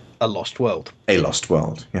is a lost world. A lost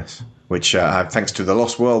world, yes. Which, thanks to the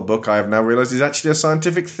Lost World book, I have now realised is actually a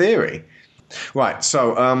scientific theory. Right,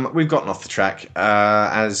 so we've gotten off the track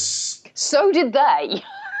as... So did they.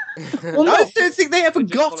 Well, no, I don't think they ever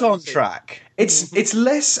got on track. It's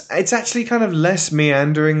actually kind of less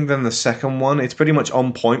meandering than the second one. It's pretty much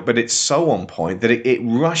on point, but it's so on point that it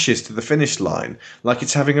rushes to the finish line like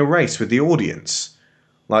it's having a race with the audience.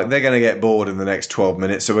 Like, they're going to get bored in the next 12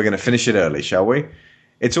 minutes, so we're going to finish it early, shall we?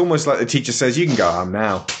 It's almost like the teacher says, you can go home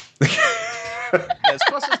now. Yes,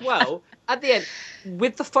 plus as well, at the end,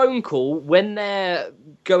 with the phone call, when they're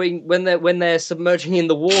submerging in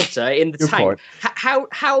the water in the Good tank, point.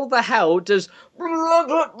 how the hell does the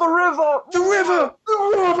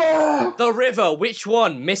river? Which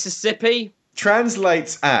one? Mississippi?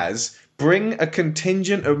 Translates as bring a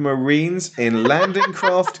contingent of Marines in landing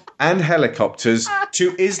craft and helicopters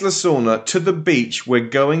to Isla Sorna, to the beach we're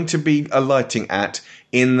going to be alighting at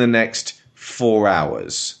in the next 4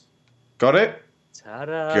 hours. Got it?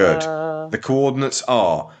 Ta-da. Good. The coordinates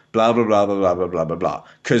are blah, blah, blah, blah, blah, blah, blah, blah, blah.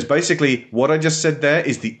 Because basically what I just said there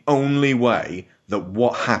is the only way that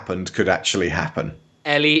what happened could actually happen.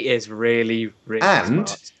 Ellie is really, really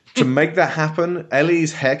smart. To make that happen,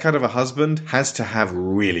 Ellie's haircut of a husband has to have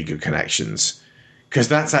really good connections. Because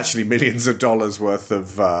that's actually millions of dollars worth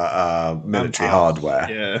of military hardware.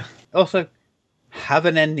 Yeah. Also, have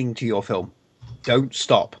an ending to your film. Don't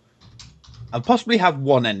stop. And possibly have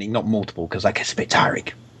one ending, not multiple, because that gets a bit tiring.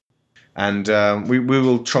 And we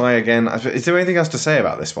will try again. Is there anything else to say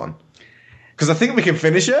about this one? Because I think we can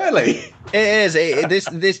finish early. It is.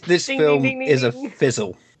 This Ding, film ding, ding, is a ding.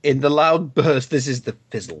 fizzle. In the loud burst, this is the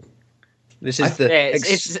fizzle. This is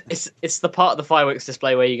It's the part of the fireworks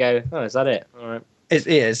display where you go, oh, is that it? All right.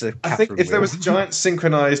 It's a I think if there was a giant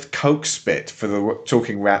synchronized Coke spit for the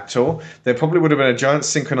talking raptor, there probably would have been a giant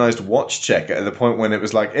synchronized watch checker at the point when it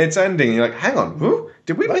was like, it's ending. And you're like, hang on,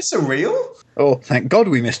 did we miss a reel? Oh, thank God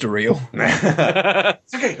we missed a reel.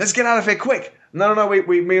 Okay, let's get out of here quick. No,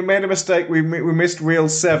 we made a mistake. We missed reel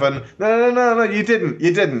 7. No, you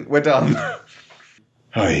didn't. We're done.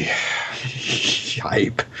 Hey.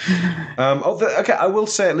 Hype. Okay, I will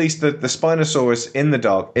say at least that the Spinosaurus in the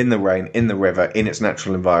dark, in the rain, in the river, in its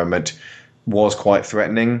natural environment was quite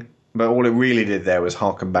threatening. But all it really did there was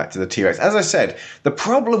harken back to the T-Rex. As I said, the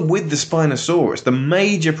problem with the Spinosaurus, the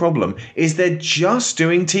major problem, is they're just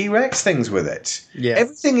doing T-Rex things with it. Yeah.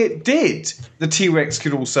 Everything it did, the T-Rex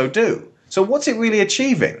could also do. So what's it really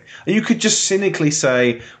achieving? And you could just cynically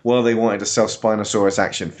say, well, they wanted to sell Spinosaurus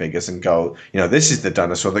action figures and go, this is the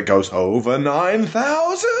dinosaur that goes over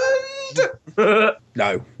 9,000!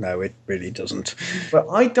 No, it really doesn't. But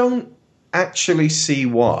I don't actually see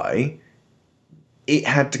why it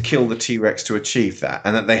had to kill the T-Rex to achieve that,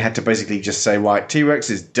 and that they had to basically just say, right, T-Rex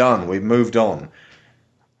is done, we've moved on.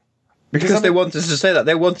 Because they wanted to say that.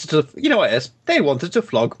 They wanted to, they wanted to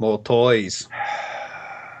flog more toys.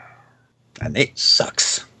 And it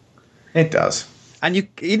sucks. It does. And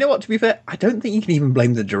you know what, to be fair, I don't think you can even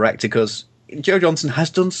blame the director, because Joe Johnston has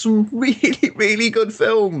done some really, really good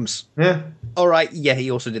films. Yeah. All right, yeah, he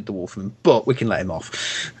also did The Wolfman, but we can let him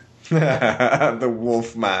off. The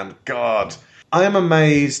Wolfman, God. I am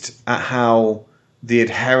amazed at how the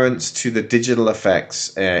adherence to the digital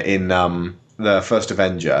effects in the first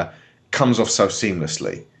Avenger comes off so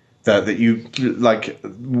seamlessly. That you, like,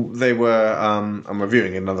 they were, I'm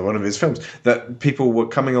reviewing another one of his films, that people were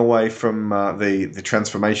coming away from the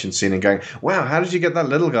transformation scene and going, wow, how did you get that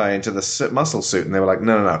little guy into the muscle suit? And they were like,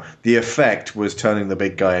 no. The effect was turning the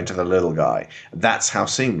big guy into the little guy. That's how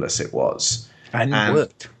seamless it was. And it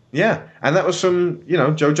worked. Yeah, and that was from,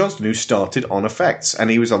 Joe Johnston, who started on effects, and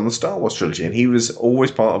he was on the Star Wars trilogy, and he was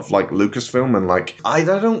always part of, like, Lucasfilm, and, like, I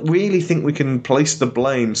don't really think we can place the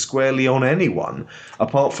blame squarely on anyone,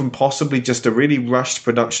 apart from possibly just a really rushed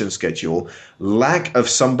production schedule, lack of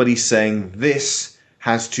somebody saying, this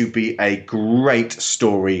has to be a great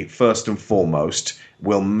story, first and foremost,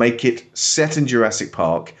 we'll make it set in Jurassic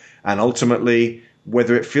Park, and ultimately,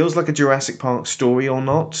 whether it feels like a Jurassic Park story or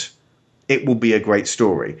not, it will be a great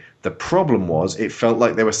story. The problem was, it felt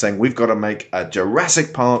like they were saying, we've got to make a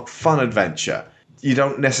Jurassic Park fun adventure. You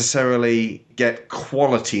don't necessarily get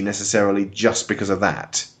quality necessarily just because of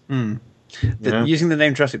that. Using the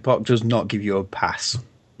name Jurassic Park does not give you a pass.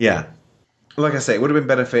 Yeah. Like I say, it would have been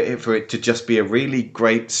better for it to just be a really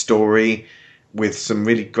great story with some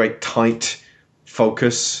really great tight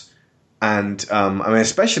focus. And,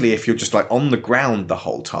 especially if you're just like on the ground the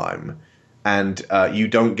whole time. And you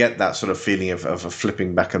don't get that sort of feeling of a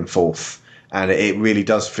flipping back and forth, and it really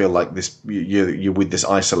does feel like this. You're with this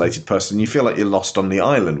isolated person. You feel like you're lost on the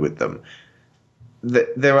island with them.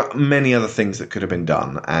 There are many other things that could have been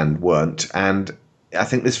done and weren't, and I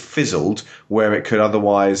think this fizzled where it could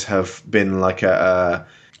otherwise have been like a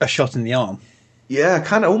shot in the arm. Yeah,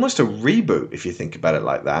 kind of almost a reboot if you think about it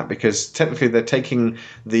like that, because technically they're taking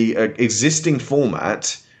the existing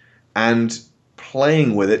format and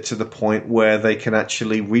playing with it to the point where they can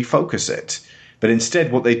actually refocus it. But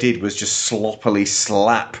instead what they did was just sloppily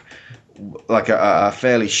slap like a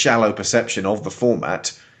fairly shallow perception of the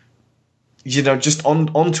format, just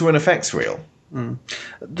onto an effects reel.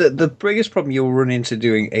 The biggest problem you'll run into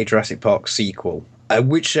doing a Jurassic Park sequel,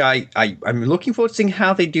 which I'm looking forward to seeing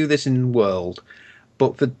how they do this in World,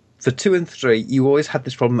 but for 2 and 3, you always had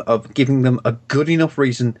this problem of giving them a good enough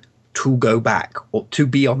reason to go back or to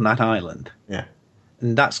be on that island. Yeah.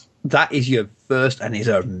 And that is your first and is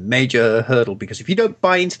a major hurdle, because if you don't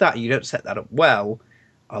buy into that and you don't set that up well,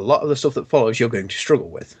 a lot of the stuff that follows you're going to struggle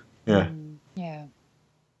with. Yeah. Yeah.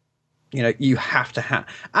 You have to have...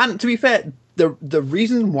 And to be fair, the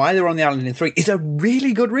reason why they're on the island in 3 is a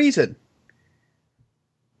really good reason.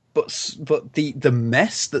 But the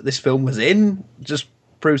mess that this film was in just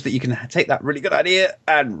proves that you can take that really good idea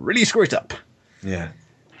and really screw it up. Yeah.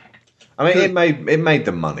 It made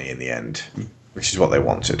them money in the end, which is what they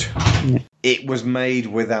wanted. It was made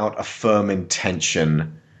without a firm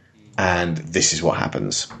intention and this is what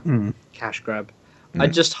happens. Cash grab. I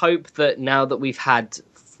just hope that now that we've had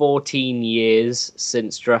 14 years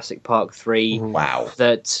since Jurassic Park 3, Wow.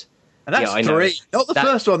 that... And that's 3, not the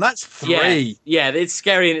first one, that's 3. Yeah, it's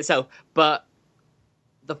scary in itself, but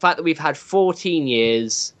the fact that we've had 14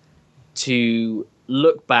 years to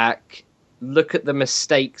look back, look at the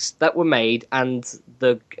mistakes that were made, and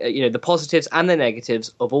the positives and the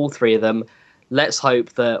negatives of all 3 of them. Let's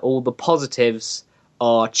hope that all the positives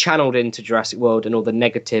are channeled into Jurassic World and all the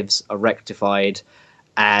negatives are rectified.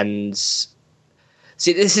 And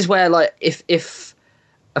see, this is where, like, if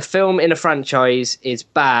a film in a franchise is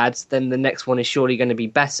bad, then the next one is surely going to be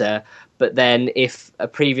better. But then if a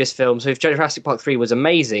previous film, so if Jurassic Park 3 was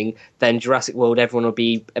amazing, then Jurassic World, everyone will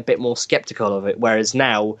be a bit more skeptical of it. Whereas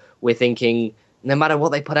now we're thinking, no matter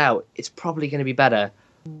what they put out, it's probably going to be better.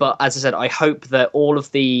 But as I said, I hope that all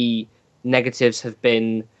of the negatives have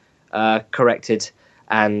been corrected,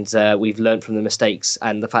 and we've learned from the mistakes,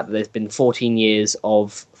 and the fact that there's been 14 years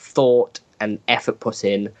of thought and effort put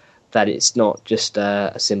in, that it's not just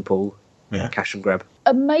a simple cash and grab.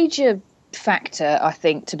 A major factor, I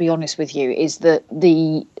think, to be honest with you, is that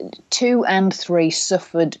the 2 and 3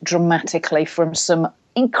 suffered dramatically from some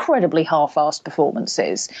incredibly half-assed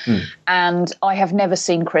performances, and I have never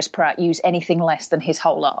seen Chris Pratt use anything less than his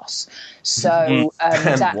whole ass. So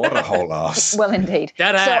what a whole ass! Well, indeed.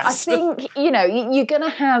 That ass. So I think you're going to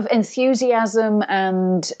have enthusiasm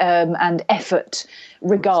and effort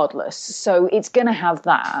regardless. So it's going to have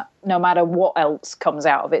that, no matter what else comes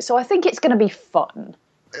out of it. So I think it's going to be fun.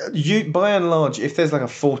 By and large, if there's like a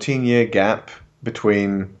 14-year gap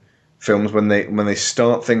between films when they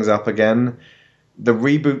start things up again, the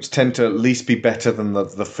reboots tend to at least be better than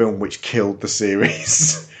the film which killed the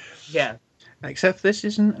series. Yeah. Except this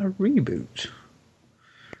isn't a reboot.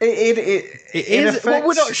 It is. affects, well,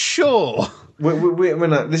 we're not sure. We're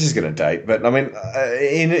not, this is going to date, but I mean,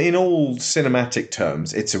 in all cinematic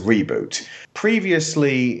terms, it's a reboot.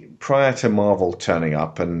 Previously, prior to Marvel turning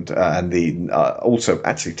up, and also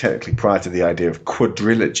actually technically prior to the idea of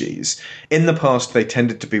quadrilogies, in the past they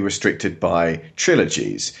tended to be restricted by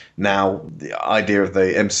trilogies. Now, the idea of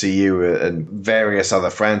the MCU and various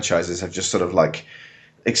other franchises have just sort of like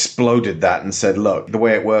exploded that and said, look, the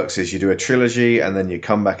way it works is you do a trilogy and then you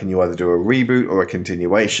come back and you either do a reboot or a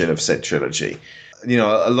continuation of said trilogy.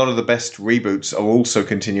 A lot of the best reboots are also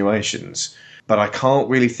continuations, but I can't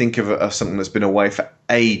really think of something that's been away for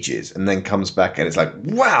ages and then comes back and it's like,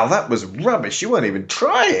 wow, that was rubbish, you weren't even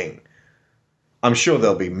trying. I'm sure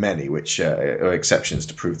there'll be many which are exceptions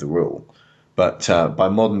to prove the rule, but by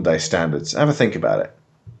modern day standards, have a think about it.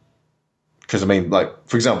 Because, I mean, like,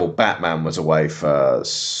 for example, Batman was away for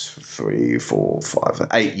 3, 4, 5,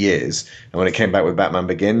 8 years. And when it came back with Batman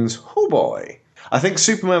Begins, oh boy. I think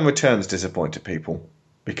Superman Returns disappointed people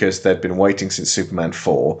because they'd been waiting since Superman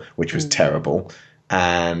 4, which was terrible.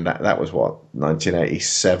 And that was,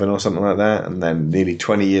 1987 or something like that? And then nearly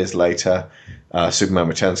 20 years later, Superman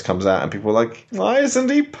Returns comes out and people are like, why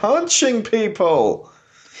isn't he punching people?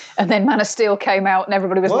 And then Man of Steel came out and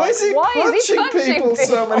everybody was why is he punching people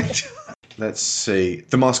so many times? Let's see.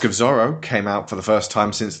 The Mask of Zorro came out for the first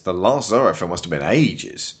time since the last Zorro film must have been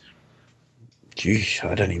ages. Geez,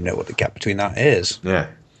 I don't even know what the gap between that is. Yeah.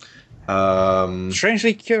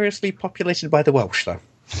 Strangely, curiously populated by the Welsh, though.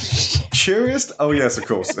 Curious? Oh, yes, of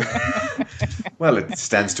course. Well, it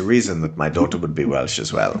stands to reason that my daughter would be Welsh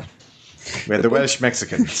as well. We're the Welsh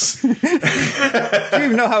Mexicans. Do you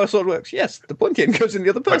even know how a sword works? Yes, the pointy end goes in the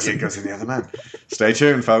other person. Pointy end goes in the other man. Stay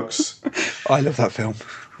tuned, folks. I love that film.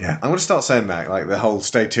 Yeah, I'm going to start saying that, like the whole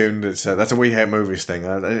 "stay tuned." That's a We Hate Movies thing.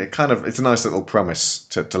 It's a nice little promise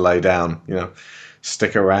to lay down.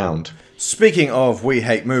 Stick around. Speaking of We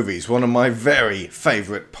Hate Movies, one of my very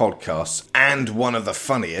favourite podcasts and one of the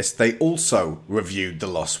funniest, they also reviewed The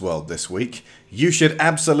Lost World this week. You should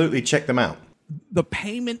absolutely check them out. The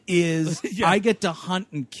payment is I get to hunt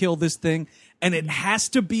and kill this thing, and it has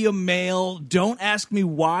to be a male. Don't ask me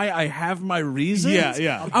why. I have my reasons.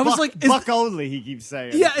 Yeah. I was like, buck only, he keeps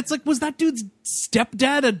saying. Yeah, it's like, was that dude's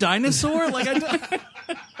stepdad a dinosaur?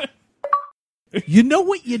 You know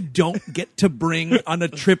what you don't get to bring on a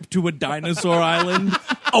trip to a dinosaur island?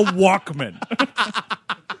 A Walkman.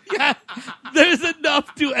 Yeah, there's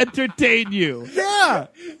enough to entertain you. Yeah,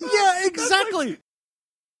 exactly.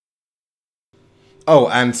 Oh,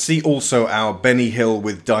 and see also our Benny Hill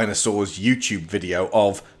with Dinosaurs YouTube video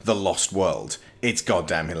of The Lost World. It's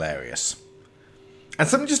goddamn hilarious. And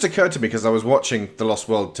something just occurred to me because I was watching The Lost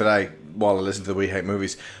World today while I listened to the We Hate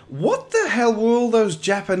Movies. What the hell were all those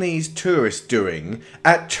Japanese tourists doing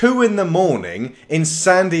at 2 a.m. in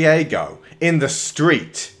San Diego in the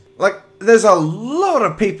street? Like, there's a lot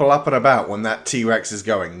of people up and about when that T-Rex is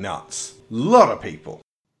going nuts. Lot of people.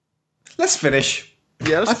 Let's finish.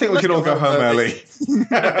 Yeah, I think we can all go home early.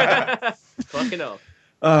 Fucking off.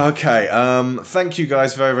 Okay, thank you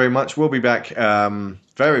guys very, very much. We'll be back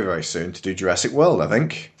very, very soon to do Jurassic World, I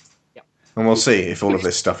think. Yep. And we'll see if all of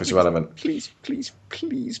this stuff is relevant. Please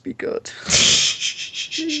be good.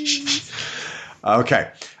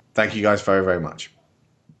 Okay, thank you guys very, very much.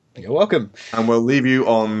 You're welcome. And we'll leave you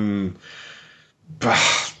on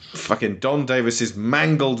fucking Don Davis's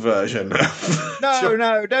mangled version.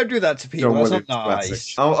 No, don't do that to people. That's not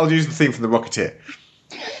nice. I'll use the theme from The Rocketeer.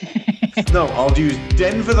 No, I'll use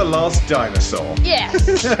Denver the Last Dinosaur.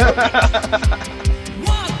 Yes.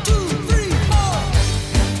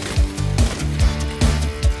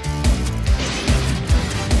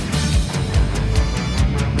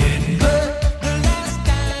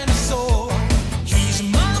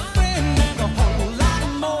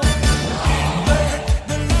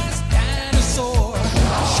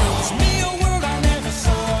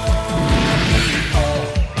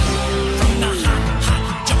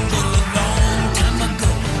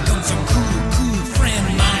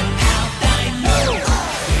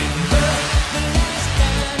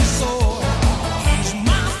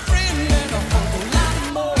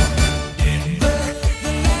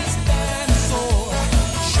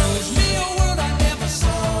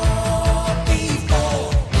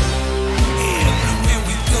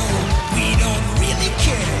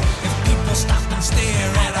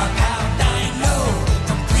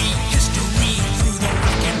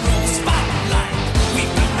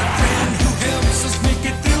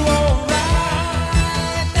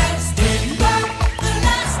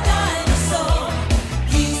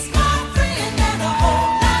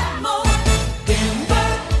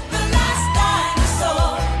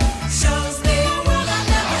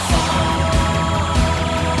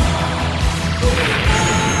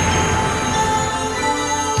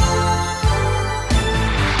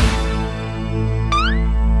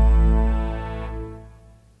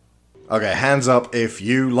 Okay, hands up if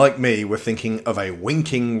you, like me, were thinking of a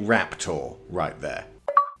winking raptor right there.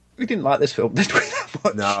 We didn't like this film, did we? That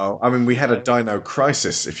much? No, I mean, we had a dino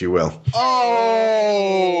crisis, if you will.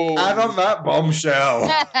 Oh! And on that bombshell.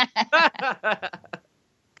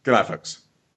 Good night, folks.